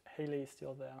way, Haley is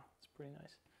still there. It's pretty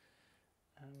nice.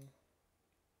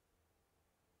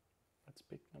 Let's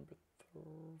pick number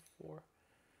 4.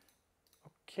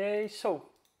 Okay, so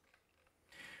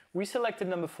we selected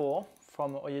number 4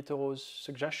 from Oyetoro's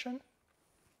suggestion.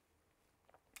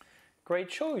 Great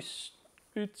choice.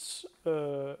 It's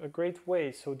a great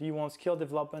way. So do you want skill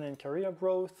development and career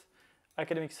growth,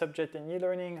 academic subject and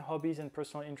e-learning, hobbies and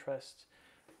personal interests?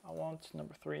 I want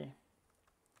number 3.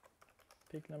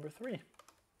 Pick number 3.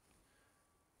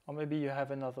 Or maybe you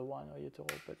have another one,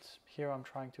 Oyetoro, but here I'm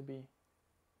trying to be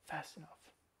fast enough.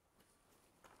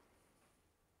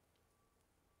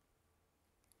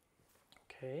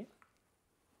 Okay.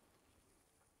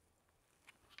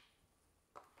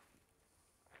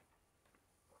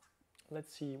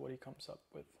 Let's see what he comes up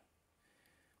with.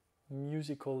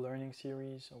 Musical learning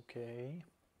series, okay.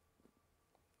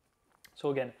 So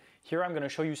again, here I'm going to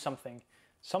show you something.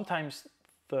 Sometimes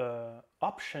the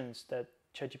options that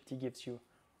ChatGPT gives you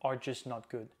are just not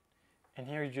good. And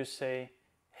here you just say,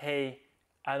 hey,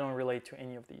 I don't relate to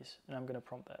any of these. And I'm going to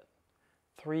prompt that.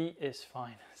 3 is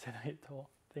fine, said Oyetoro.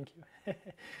 Thank you.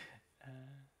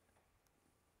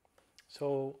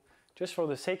 So just for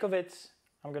the sake of it,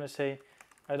 I'm going to say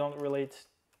I don't relate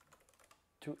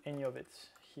to any of it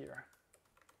here.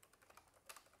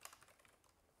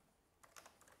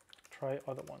 Try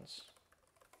other ones.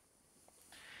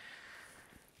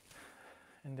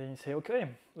 And then you say, okay,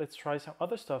 let's try some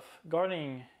other stuff.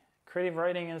 Gardening, creative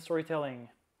writing and storytelling,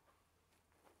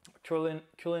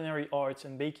 culinary arts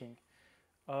and baking.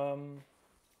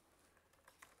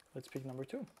 Let's pick number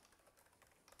 2.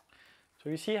 So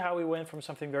you see how we went from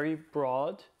something very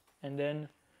broad, and then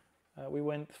we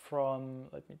went from,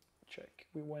 let me check,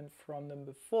 we went from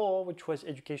number 4, which was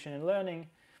education and learning,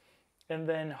 and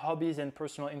then hobbies and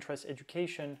personal interest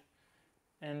education,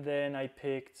 and then I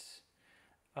picked,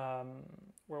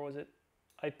 where was it?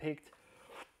 I picked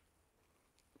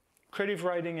creative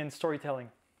writing and storytelling.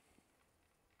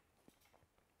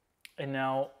 And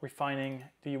now refining,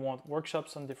 do you want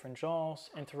workshops on different genres,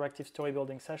 interactive story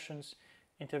building sessions,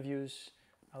 interviews?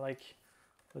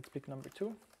 Let's pick number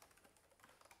 2.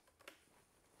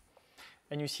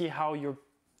 And you see how you're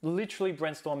literally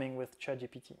brainstorming with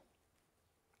ChatGPT.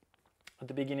 At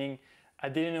the beginning, I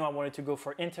didn't know I wanted to go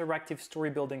for interactive story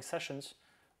building sessions.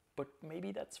 but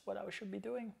maybe that's what I should be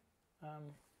doing.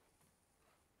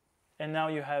 And now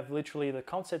you have literally the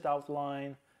concept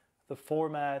outline, the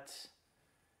format.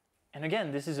 And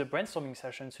again, this is a brainstorming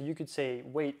session, so you could say,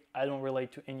 wait, I don't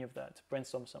relate to any of that.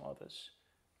 Brainstorm some others.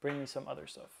 Bring me some other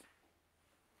stuff.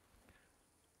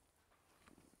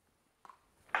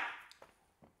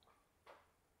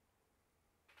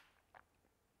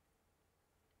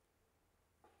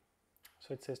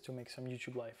 So it says to make some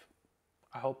YouTube Live.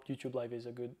 I hope YouTube Live is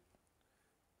a good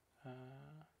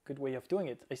way of doing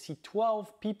it. I see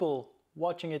 12 people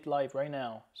watching it live right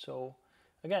now. So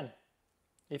again,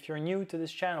 if you're new to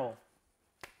this channel,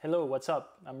 hello, what's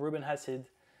up? I'm Ruben Hassid.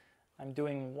 I'm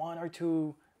doing 1 or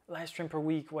 2 live stream per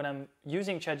week when I'm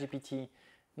using ChatGPT,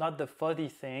 not the fuzzy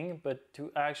thing, but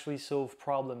to actually solve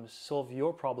problems, solve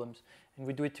your problems, and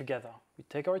we do it together. We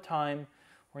take our time.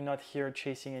 We're not here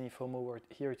chasing any FOMO. We're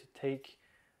here to take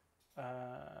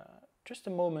just a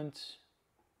moment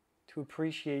to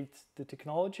appreciate the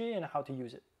technology and how to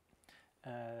use it.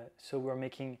 So we're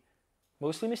making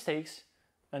mostly mistakes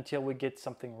until we get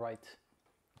something right.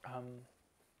 I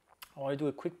want to do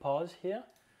a quick pause here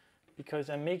because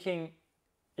I'm making,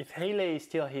 if Hayley is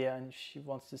still here and she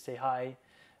wants to say hi,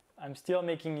 I'm still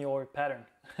making your pattern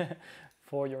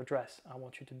for your dress. I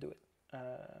want you to do it.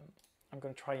 I'm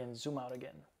going to try and zoom out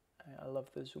again. I love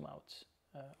the zoom out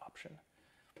option.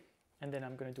 And then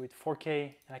I'm going to do it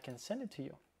 4K and I can send it to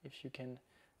you if you can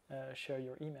share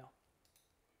your email.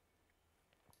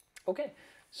 Okay,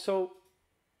 so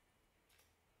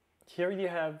here you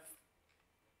have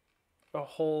a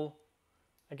whole,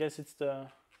 I guess it's the,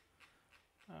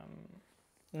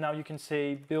 now you can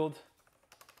say build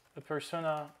a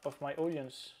persona of my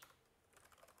audience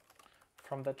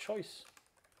from that choice.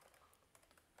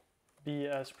 Be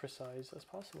as precise as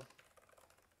possible.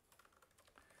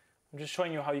 I'm just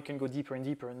showing you how you can go deeper and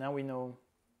deeper. Now we know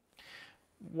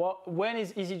when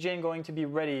is EasyJane going to be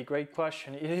ready? Great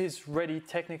question. It is ready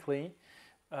technically.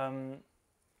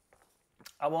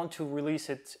 I want to release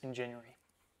it in January.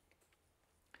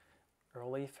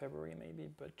 Early February maybe,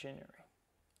 but January.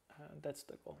 That's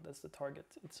the goal, that's the target.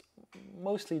 It's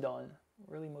mostly done,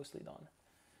 really mostly done.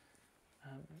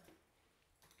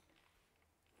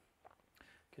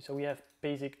 Okay, so we have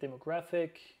basic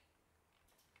demographic.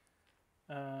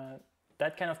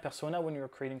 That kind of persona when you're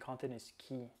creating content is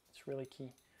key. It's really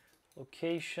key.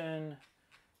 Location.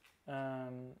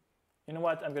 You know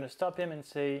what? I'm going to stop him and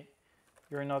say,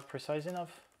 you're not precise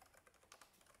enough.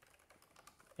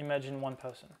 Imagine one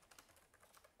person,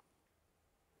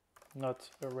 not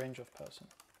a range of person.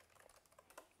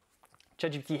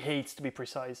 ChatGPT hates to be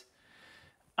precise.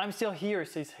 I'm still here,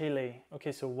 says Hayley.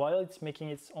 Okay, so while it's making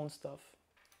its own stuff,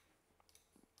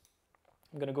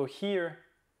 I'm going to go here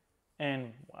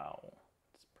and wow,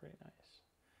 it's pretty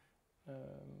nice.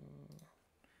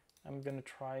 I'm going to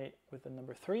try with the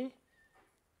number 3.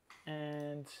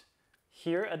 And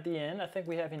here at the end, I think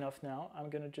we have enough now. I'm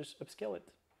going to just upscale it.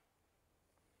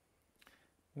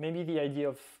 Maybe the idea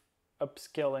of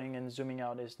upscaling and zooming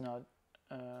out is not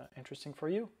interesting for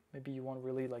you. Maybe you want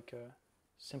really like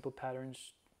simple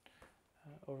patterns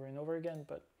over and over again,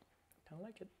 but I kind of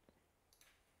like it.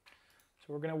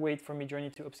 So we're going to wait for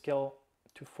Midjourney to upscale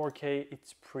to 4K.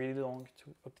 It's pretty long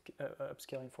to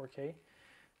upscale in 4K.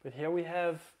 But here we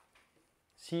have,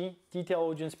 see, detail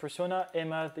audience persona,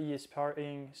 Emma, the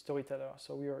aspiring storyteller.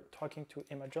 So we are talking to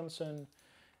Emma Johnson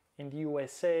in the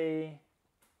USA.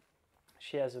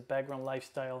 She has a background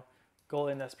lifestyle, goal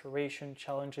and aspiration,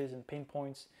 challenges and pain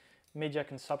points, media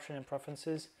consumption and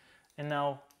preferences. And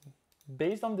now,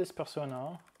 based on this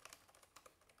persona,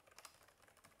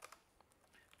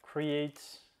 create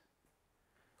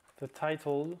the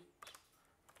title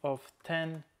of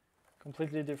 10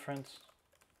 completely different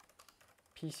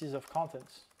pieces of content.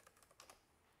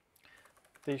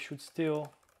 They should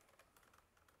still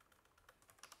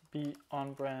be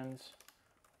on brand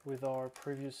with our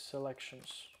previous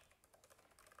selections.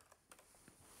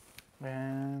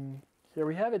 And here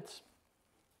we have it,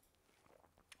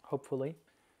 hopefully.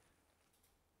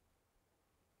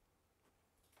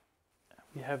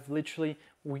 We have literally,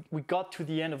 we got to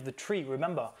the end of the tree.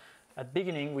 Remember, at the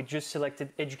beginning, we just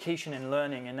selected education and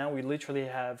learning, and now we literally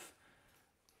have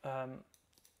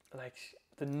like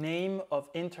the name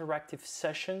of interactive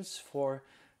sessions for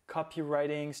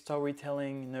copywriting,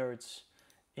 storytelling nerds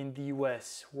in the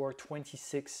US who are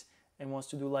 26 and wants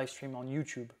to do live stream on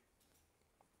YouTube.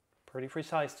 Pretty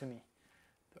precise to me.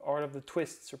 The art of the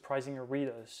twist, surprising your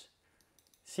readers.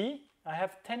 See, I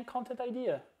have 10 content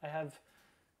idea. I have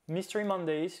Mystery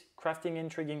Mondays, crafting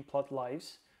intriguing plot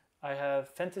lives. I have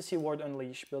Fantasy World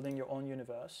Unleashed, building your own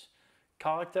universe.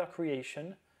 Character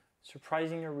creation,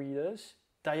 surprising your readers.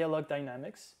 dialogue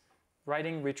dynamics,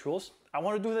 writing rituals. I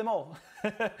want to do them all,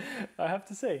 I have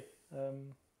to say.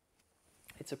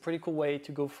 It's a pretty cool way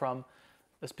to go from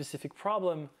a specific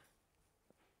problem,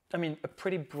 a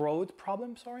pretty broad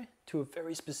problem, to a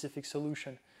very specific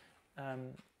solution.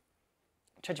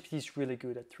 ChatGPT is really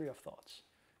good at tree of thoughts.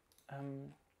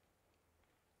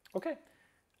 Okay,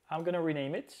 I'm gonna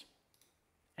rename it.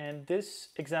 And this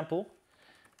example,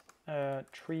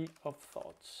 tree of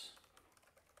thoughts.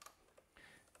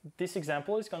 This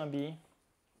example is gonna be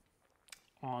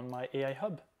on my AI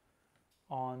hub,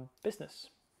 on business,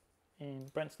 in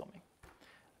brainstorming.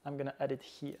 I'm gonna add it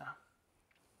here.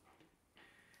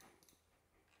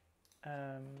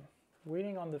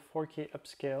 Waiting on the 4K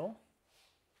upscale.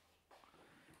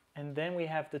 And then we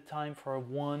have the time for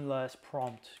one last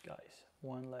prompt, guys.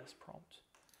 One last prompt.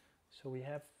 So we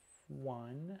have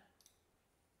one,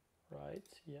 right?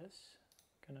 Yes,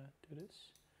 gonna do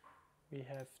this. We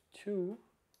have two,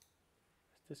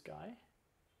 this guy.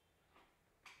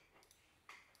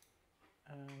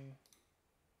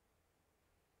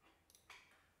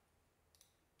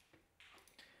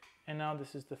 And now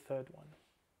this is the third one.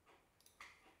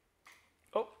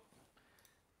 Oh,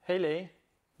 hey Lei,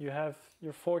 you have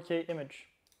your 4K image.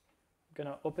 I'm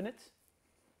gonna open it.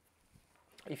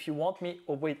 If you want me,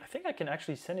 oh wait, I think I can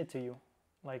actually send it to you,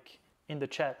 like in the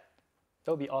chat.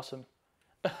 That would be awesome.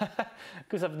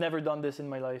 Because I've never done this in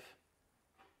my life.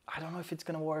 I don't know if it's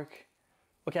gonna work.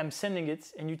 Okay, I'm sending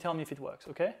it and you tell me if it works,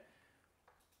 okay?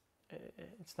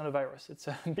 It's not a virus, it's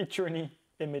a Midjourney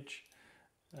image.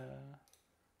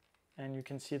 And you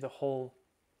can see the whole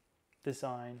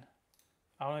design.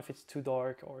 I don't know if it's too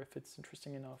dark or if it's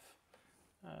interesting enough,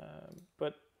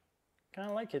 but kind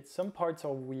of like it. Some parts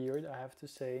are weird, I have to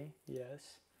say,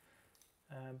 yes.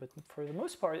 But for the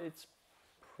most part, it's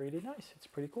pretty nice. It's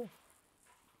pretty cool.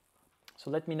 So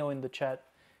let me know in the chat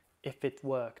if it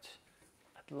worked.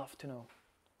 I'd love to know.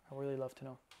 I really love to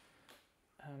know.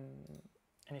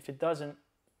 And if it doesn't,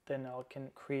 then I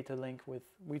can create a link with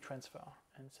WeTransfer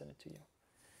and send it to you.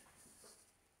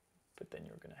 But then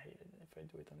you're gonna hate it if I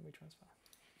do it on WeTransfer.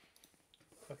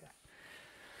 Okay.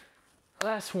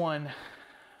 Last one.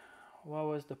 What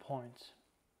was the point?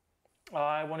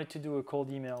 I wanted to do a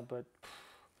cold email, but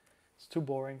it's too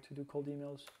boring to do cold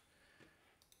emails.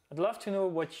 I'd love to know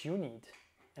what you need,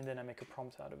 and then I make a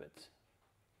prompt out of it.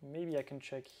 Maybe I can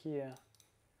check here.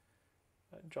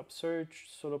 Job search,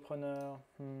 solopreneur.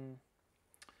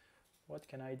 What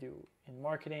can I do? In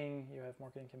marketing, you have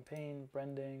marketing campaign,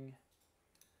 branding,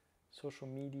 social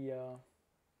media.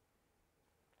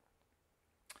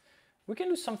 We can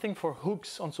do something for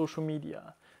hooks on social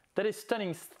media. That is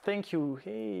stunning. Thank you.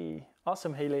 Hey,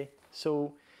 awesome, Haley.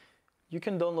 So you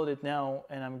can download it now,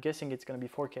 and I'm guessing it's going to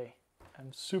be 4K.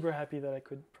 I'm super happy that I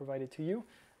could provide it to you.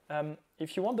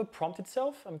 If you want the prompt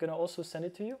itself, I'm going to also send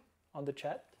it to you on the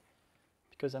chat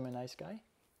because I'm a nice guy.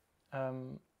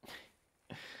 I'm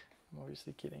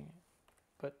obviously kidding.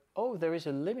 But, oh, there is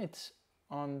a limit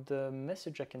on the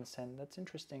message I can send. That's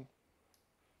interesting.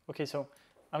 Okay, so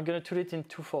I'm going to put it in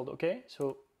twofold, okay?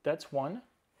 So that's one.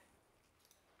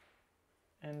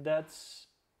 And that's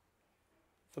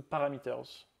the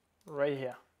parameters right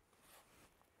here.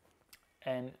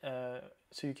 And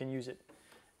so you can use it.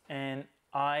 And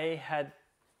I had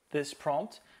this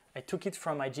prompt. I took it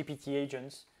from my GPT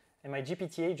agents. And my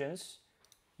GPT agents,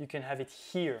 you can have it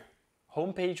here.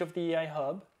 Homepage of the AI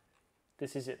Hub.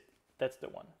 This is it. That's the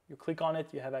one. You click on it,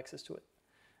 you have access to it.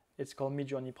 It's called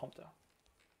Midjourney Prompter.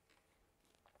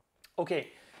 Okay,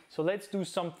 so let's do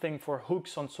something for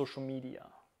hooks on social media.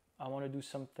 I want to do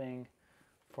something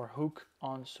for hook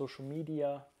on social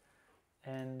media.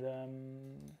 And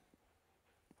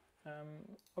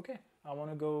okay, I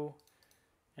want to go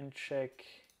and check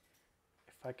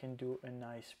if I can do a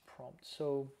nice prompt.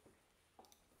 So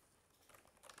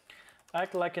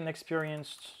act like an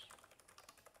experienced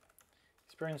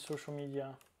social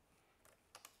media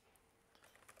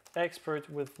expert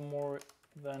with more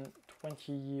than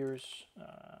 20 years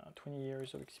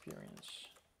of experience.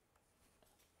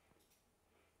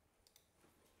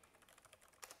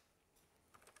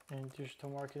 In digital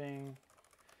marketing,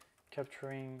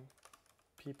 capturing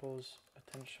people's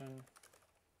attention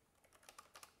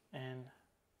and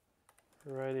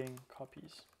writing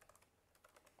copies.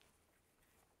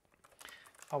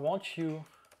 I want you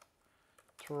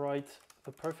to write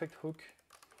the perfect hook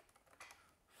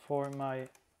for my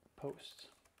post.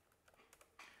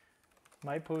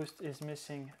 My post is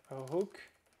missing a hook,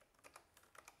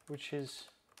 which is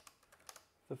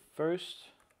the first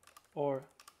or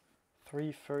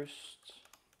three first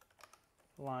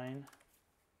line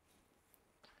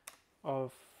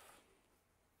of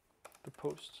the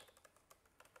post.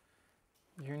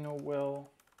 you know well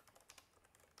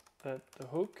that the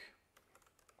hook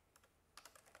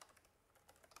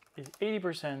is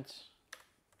 80%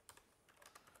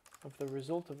 of the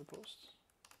result of a post.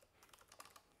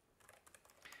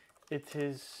 It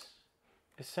is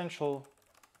essential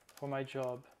for my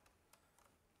job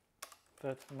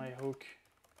that my hook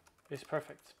is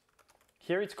perfect.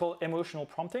 Here it's called emotional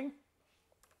prompting.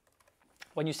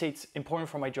 When you say it's important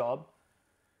for my job,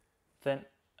 then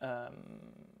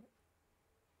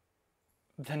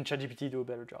ChatGPT do a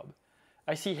better job.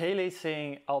 I see Haley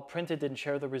saying, I'll print it and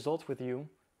share the results with you.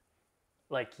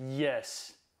 Like,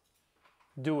 yes,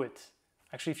 do it.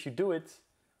 Actually, if you do it,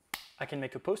 I can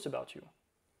make a post about you,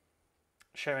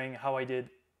 sharing how I did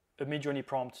a Midjourney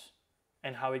prompt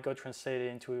and how it got translated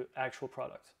into actual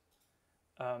product.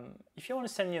 If you want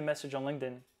to send me a message on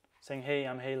LinkedIn saying, hey,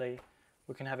 I'm Haley,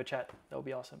 we can have a chat, that would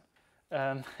be awesome.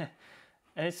 And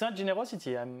it's not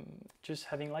generosity, I'm just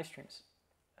having live streams.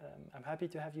 I'm happy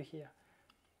to have you here.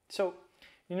 So,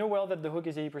 you know well that the hook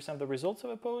is 80% of the results of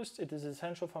a post. It is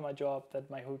essential for my job that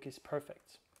my hook is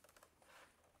perfect.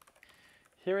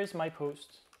 Here is my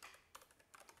post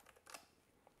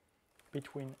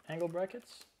between angle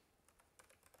brackets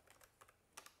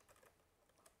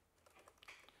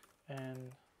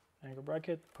and angle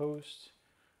bracket, post,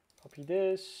 copy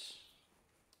this,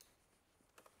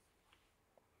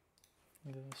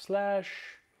 and then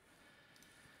slash.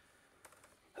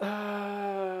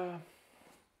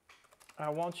 I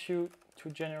want you to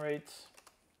generate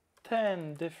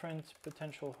 10 different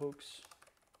potential hooks.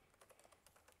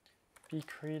 Be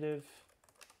creative.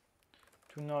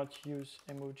 Do not use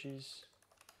emojis.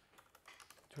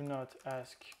 Do not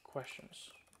ask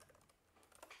questions.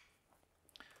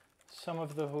 Some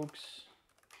of the hooks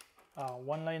are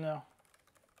one-liner.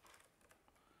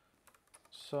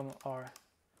 Some are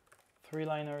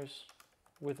three-liners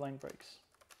with line breaks.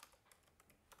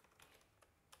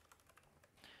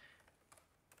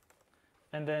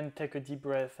 And then take a deep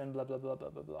breath and blah, blah, blah, blah,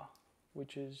 blah, blah,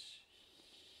 which is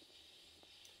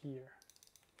here.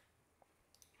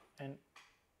 And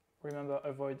remember,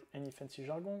 avoid any fancy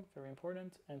jargon, very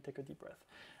important, and take a deep breath.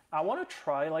 I want to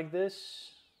try like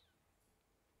this.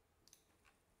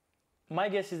 My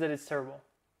guess is that it's terrible.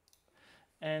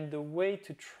 And the way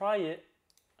to try it,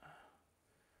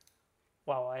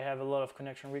 wow, I have a lot of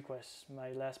connection requests.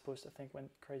 My last post, I think,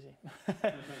 went crazy.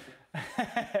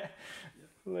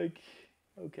 Like,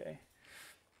 okay.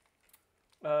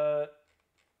 I'm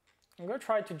gonna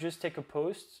try to just take a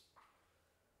post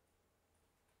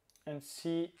and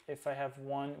see if I have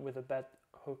one with a bad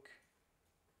hook.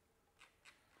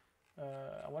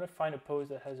 I want to find a post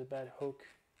that has a bad hook.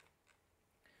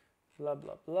 Blah,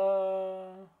 blah, blah.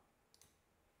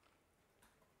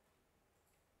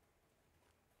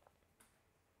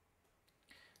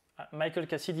 Michael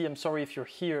Cassidy, I'm sorry if you're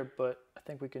here, but I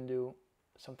think we can do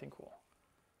something cool.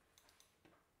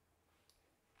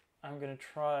 I'm going to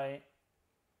try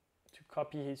to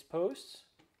copy his posts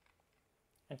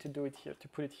and to do it here, to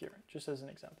put it here, just as an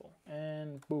example.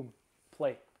 And boom,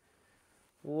 play.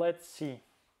 Let's see.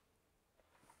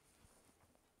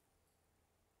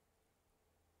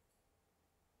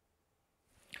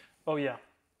 Oh yeah,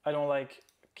 I don't like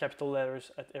capital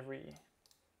letters at every...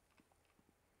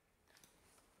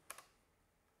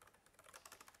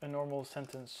 A normal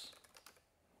sentence,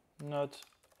 not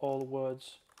all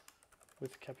words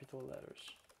with capital letters.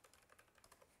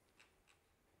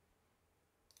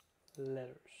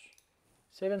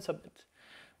 Save and submit.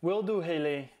 Will do,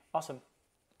 Haley. Awesome.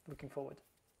 Looking forward.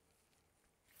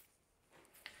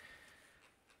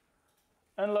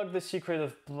 Unlock the secret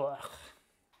of blah.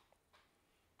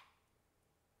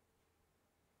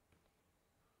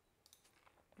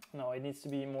 No, it needs to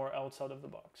be more outside of the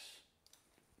box.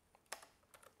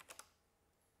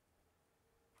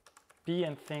 Be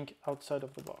and think outside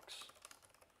of the box.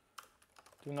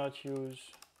 Do not use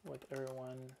what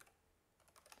everyone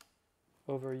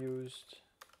overused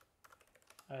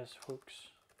as hooks.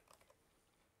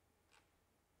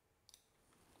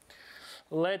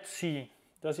 Let's see,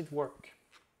 does it work?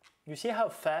 You see how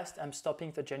fast I'm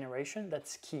stopping the generation?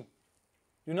 That's key.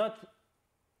 Do not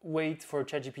wait for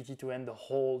ChatGPT to end the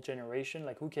whole generation,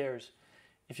 like who cares?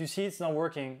 If you see it's not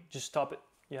working, just stop it.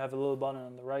 You have a little button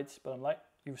on the right, bottom right.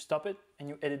 You stop it and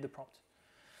you edit the prompt.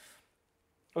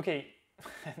 Okay,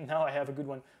 now I have a good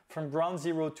one. From ground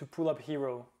zero to pull up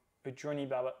hero, a journey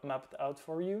mapped out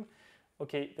for you.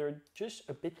 Okay, they're just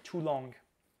a bit too long.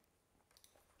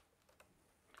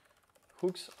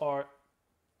 Hooks are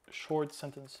short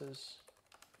sentences,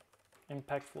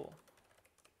 impactful.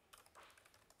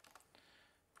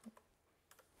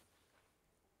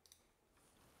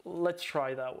 Let's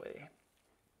try that way.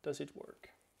 does it work?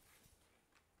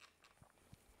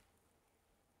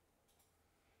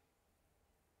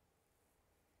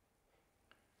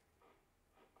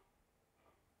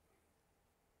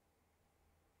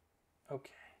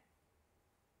 Okay.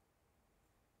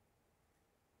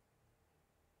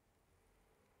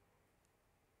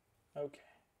 Okay.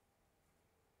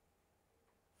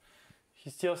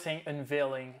 He's still saying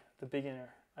unveiling the beginner.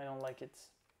 I don't like it.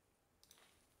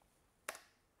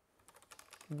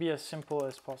 Be as simple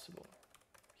as possible.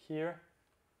 Here,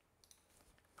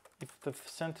 if the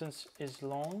sentence is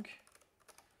long,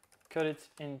 cut it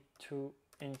in two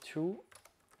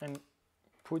and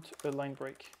put a line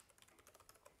break.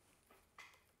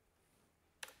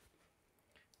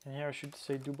 And here I should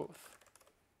say do both.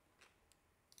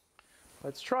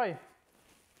 Let's try.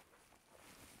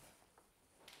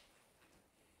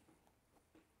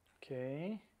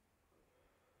 Okay.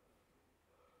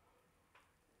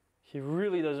 He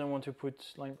really doesn't want to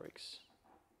put line breaks.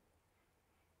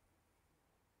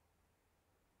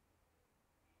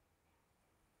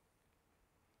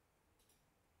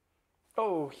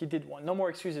 Oh, he did one. No more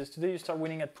excuses. Today you start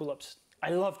winning at pull-ups.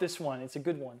 I love this one. It's a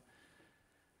good one.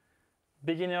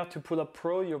 Beginner to pull-up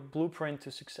pro, your blueprint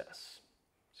to success.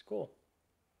 It's cool.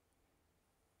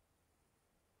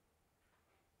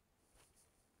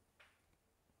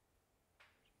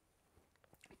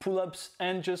 Pull-ups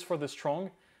and just for the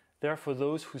strong. They're for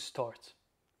those who start.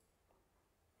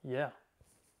 Yeah.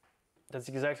 That's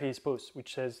exactly his post,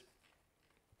 which says,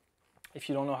 if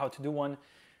you don't know how to do one,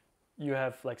 you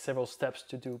have like several steps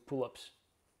to do pull-ups.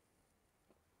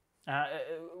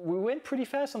 We went pretty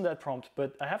fast on that prompt,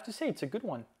 but I have to say it's a good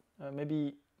one.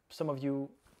 Maybe some of you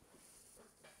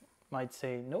might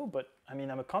say no, but I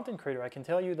mean, I'm a content creator. I can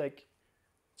tell you like,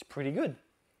 it's pretty good.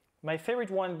 My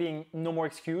favorite one being no more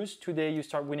excuse. Today you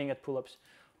start winning at pull-ups.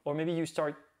 Or maybe you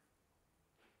start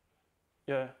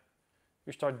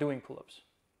doing pull-ups.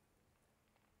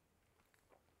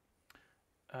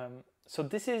 So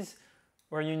this is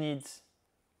where you need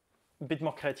a bit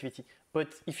more creativity.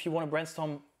 But if you want to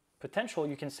brainstorm potential,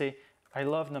 you can say, I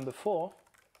love number 4.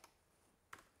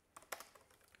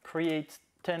 Create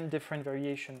 10 different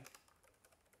variations.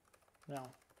 Now,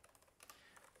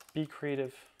 be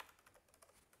creative.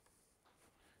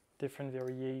 Different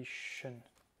variation.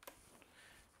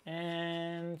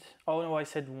 And, oh no, I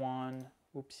said 1.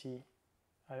 Oopsie.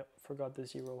 I forgot the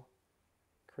 0.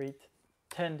 Create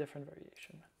 10 different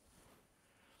variations.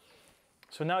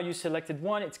 So now you selected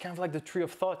one. It's kind of like the tree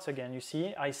of thoughts again. You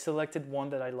see, I selected one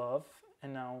that I love.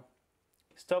 And now,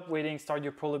 stop waiting. Start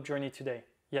your pull-up journey today.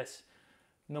 Yes.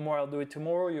 No more, I'll do it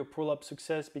tomorrow. Your pull-up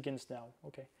success begins now.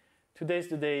 Okay. Today's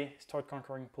the day. Start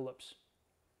conquering pull-ups.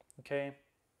 Okay.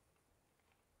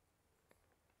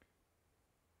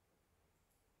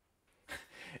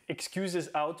 Excuses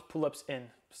out, pull-ups in.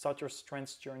 Start your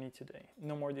strengths journey today.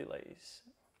 No more delays.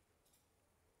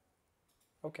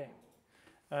 Okay.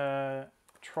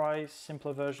 Try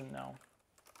simpler version now.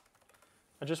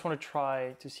 I just want to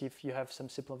try to see if you have some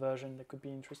simpler version that could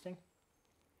be interesting.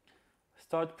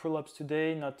 Start pull-ups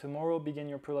today, not tomorrow. Begin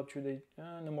your pull-up today.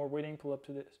 No more waiting. Pull-up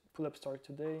today. Pull-up start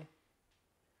today.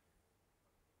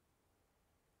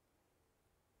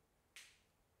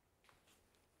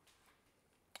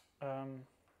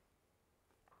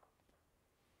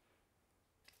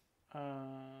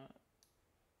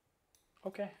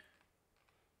 Okay.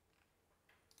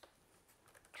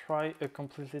 Try a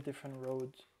completely different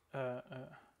road,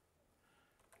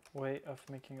 way of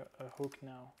making a hook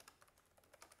now.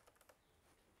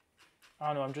 I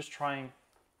don't know, I'm just trying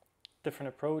different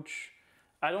approach.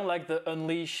 I don't like the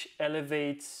unleash,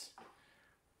 elevate.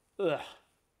 Ugh.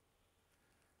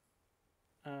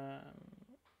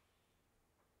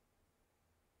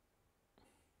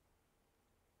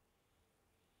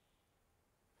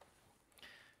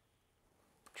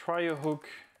 Try a hook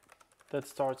that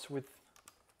starts with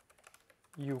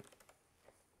you.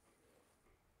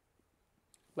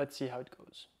 Let's see how it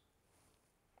goes.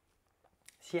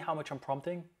 See how much I'm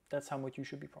prompting? That's how much you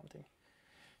should be prompting.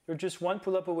 You're just one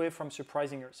pull-up away from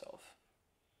surprising yourself.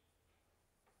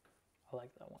 I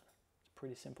like that one. It's a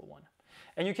pretty simple one.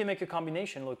 And you can make a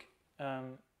combination. Look,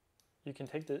 you can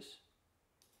take this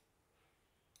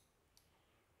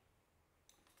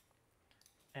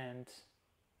and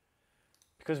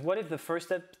because what if the first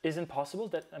step isn't possible?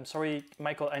 That I'm sorry,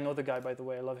 Michael, I know the guy, by the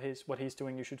way. I love what he's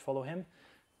doing. You should follow him.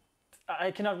 I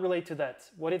cannot relate to that.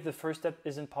 What if the first step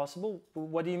isn't possible?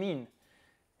 What do you mean?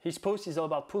 His post is all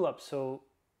about pull-ups, so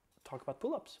talk about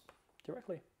pull-ups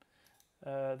directly.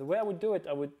 The way I would do it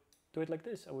like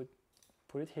this. I would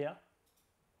put it here.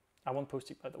 I won't post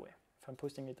it, by the way. If I'm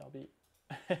posting it, I'll be,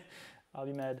 I'll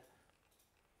be mad.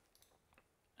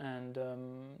 and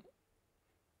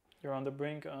you're on the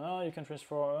brink. You can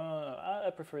transfer. I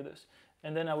prefer this,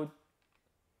 and then I would.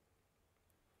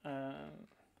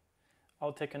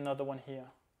 I'll take another one here,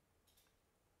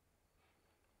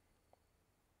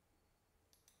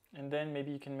 and then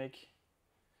maybe you can make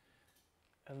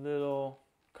a little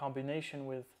combination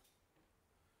with.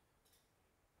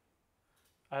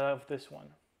 I love this one.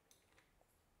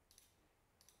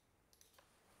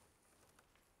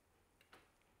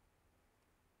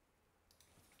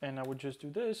 And I would just do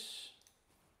this,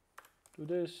 do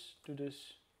this, do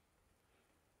this.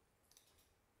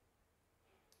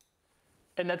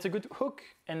 And that's a good hook.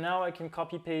 And now I can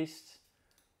copy paste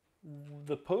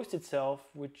the post itself,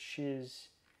 which is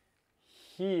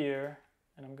here.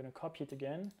 And I'm gonna copy it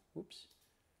again. Oops.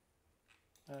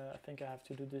 I think I have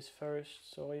to do this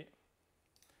first, sorry.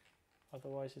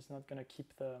 Otherwise it's not gonna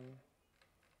keep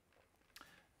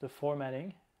the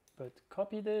formatting. But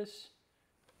copy this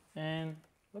and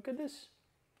look at this.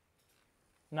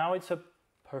 Now it's a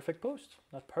perfect post.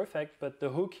 Not perfect, but the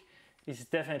hook is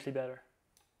definitely better.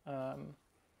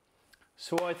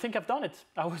 So I think I've done it.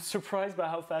 I was surprised by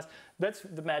how fast. That's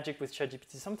the magic with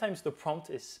ChatGPT. Sometimes the prompt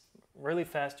is really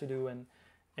fast to do and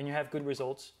you have good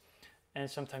results. And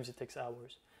sometimes it takes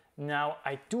hours. Now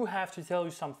I do have to tell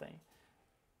you something.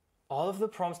 All of the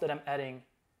prompts that I'm adding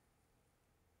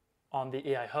on the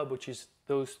AI Hub, which is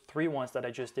those 3 ones that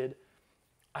I just did,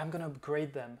 I'm gonna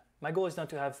upgrade them. My goal is not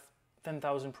to have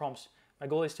 10,000 prompts. My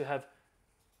goal is to have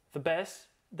the best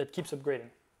that keeps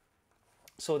upgrading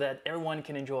so that everyone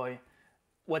can enjoy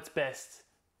what's best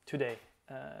today.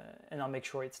 And I'll make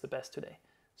sure it's the best today.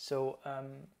 So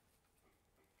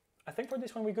I think for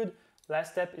this one we're good.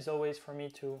 Last step is always for me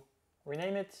to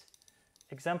rename it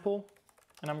example,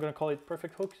 and I'm gonna call it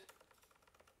perfect hooks.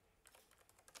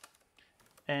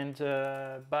 And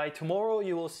by tomorrow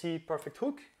you will see perfect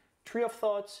hook, tree of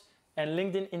thoughts, and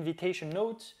LinkedIn invitation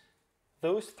notes.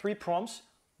 Those 3 prompts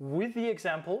with the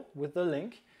example, with the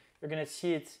link. You're gonna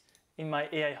see it in my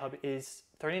AI Hub. Is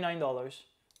 $39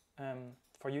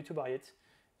 for you to buy it.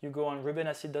 You go on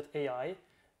ribbonacid.ai.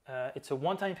 It's a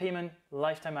one-time payment,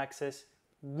 lifetime access,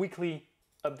 weekly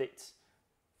updates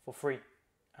for free.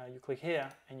 You click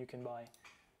here and you can buy.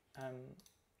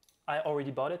 I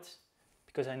already bought it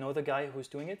because I know the guy who's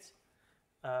doing it.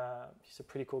 He's a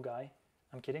pretty cool guy.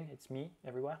 I'm kidding, it's me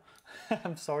everywhere.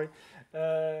 I'm sorry.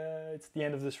 It's the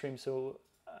end of the stream, so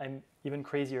I'm even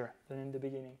crazier than in the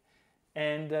beginning.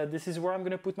 And this is where I'm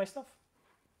gonna put my stuff.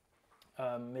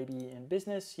 Maybe in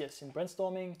business, yes, in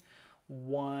brainstorming,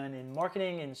 one in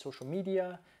marketing, in social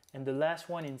media, and the last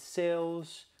one in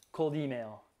sales, cold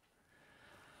email.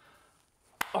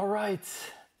 All right,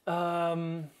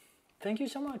 thank you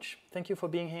so much. Thank you for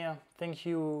being here. Thank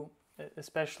you,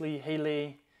 especially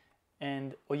Hayley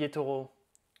and Oyetoro,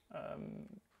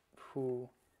 who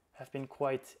have been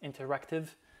quite interactive.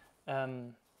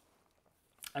 I'm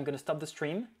gonna stop the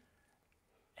stream.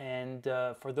 And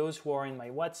for those who are in my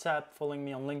WhatsApp, following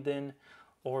me on LinkedIn,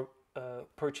 or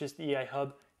purchase the AI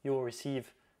Hub, you will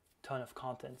receive a ton of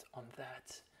content on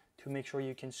that to make sure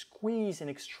you can squeeze and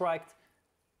extract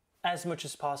as much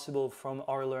as possible from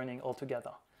our learning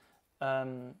altogether.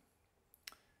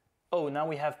 Oh, now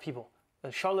we have people.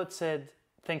 Charlotte said,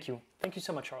 thank you. Thank you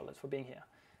so much, Charlotte, for being here.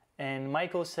 And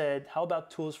Michael said, how about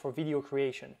tools for video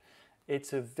creation?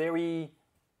 It's a very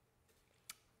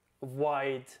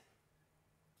wide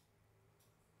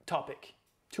topic,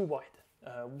 too wide.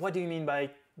 What do you mean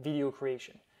by video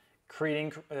creation?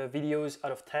 Creating videos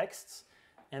out of texts,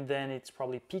 and then it's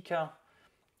probably Pika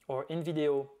or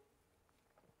InVideo,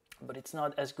 but it's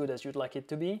not as good as you'd like it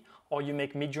to be. Or you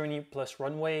make Midjourney plus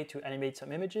Runway to animate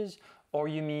some images, or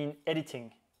you mean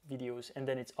editing videos, and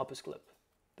then it's Opus Clip.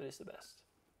 That is the best.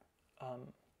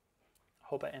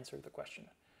 Hope I answered the question.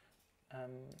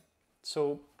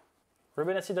 So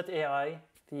ribbonacid.ai,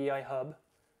 the AI Hub,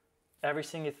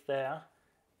 everything is there,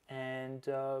 and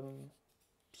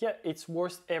yeah, it's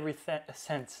worth every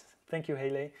cent. Thank you,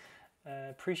 Hayley.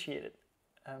 Appreciate it.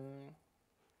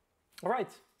 All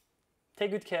right,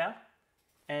 take good care,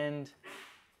 and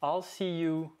I'll see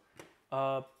you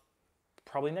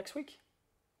probably next week.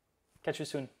 Catch you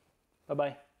soon.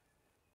 Bye-bye.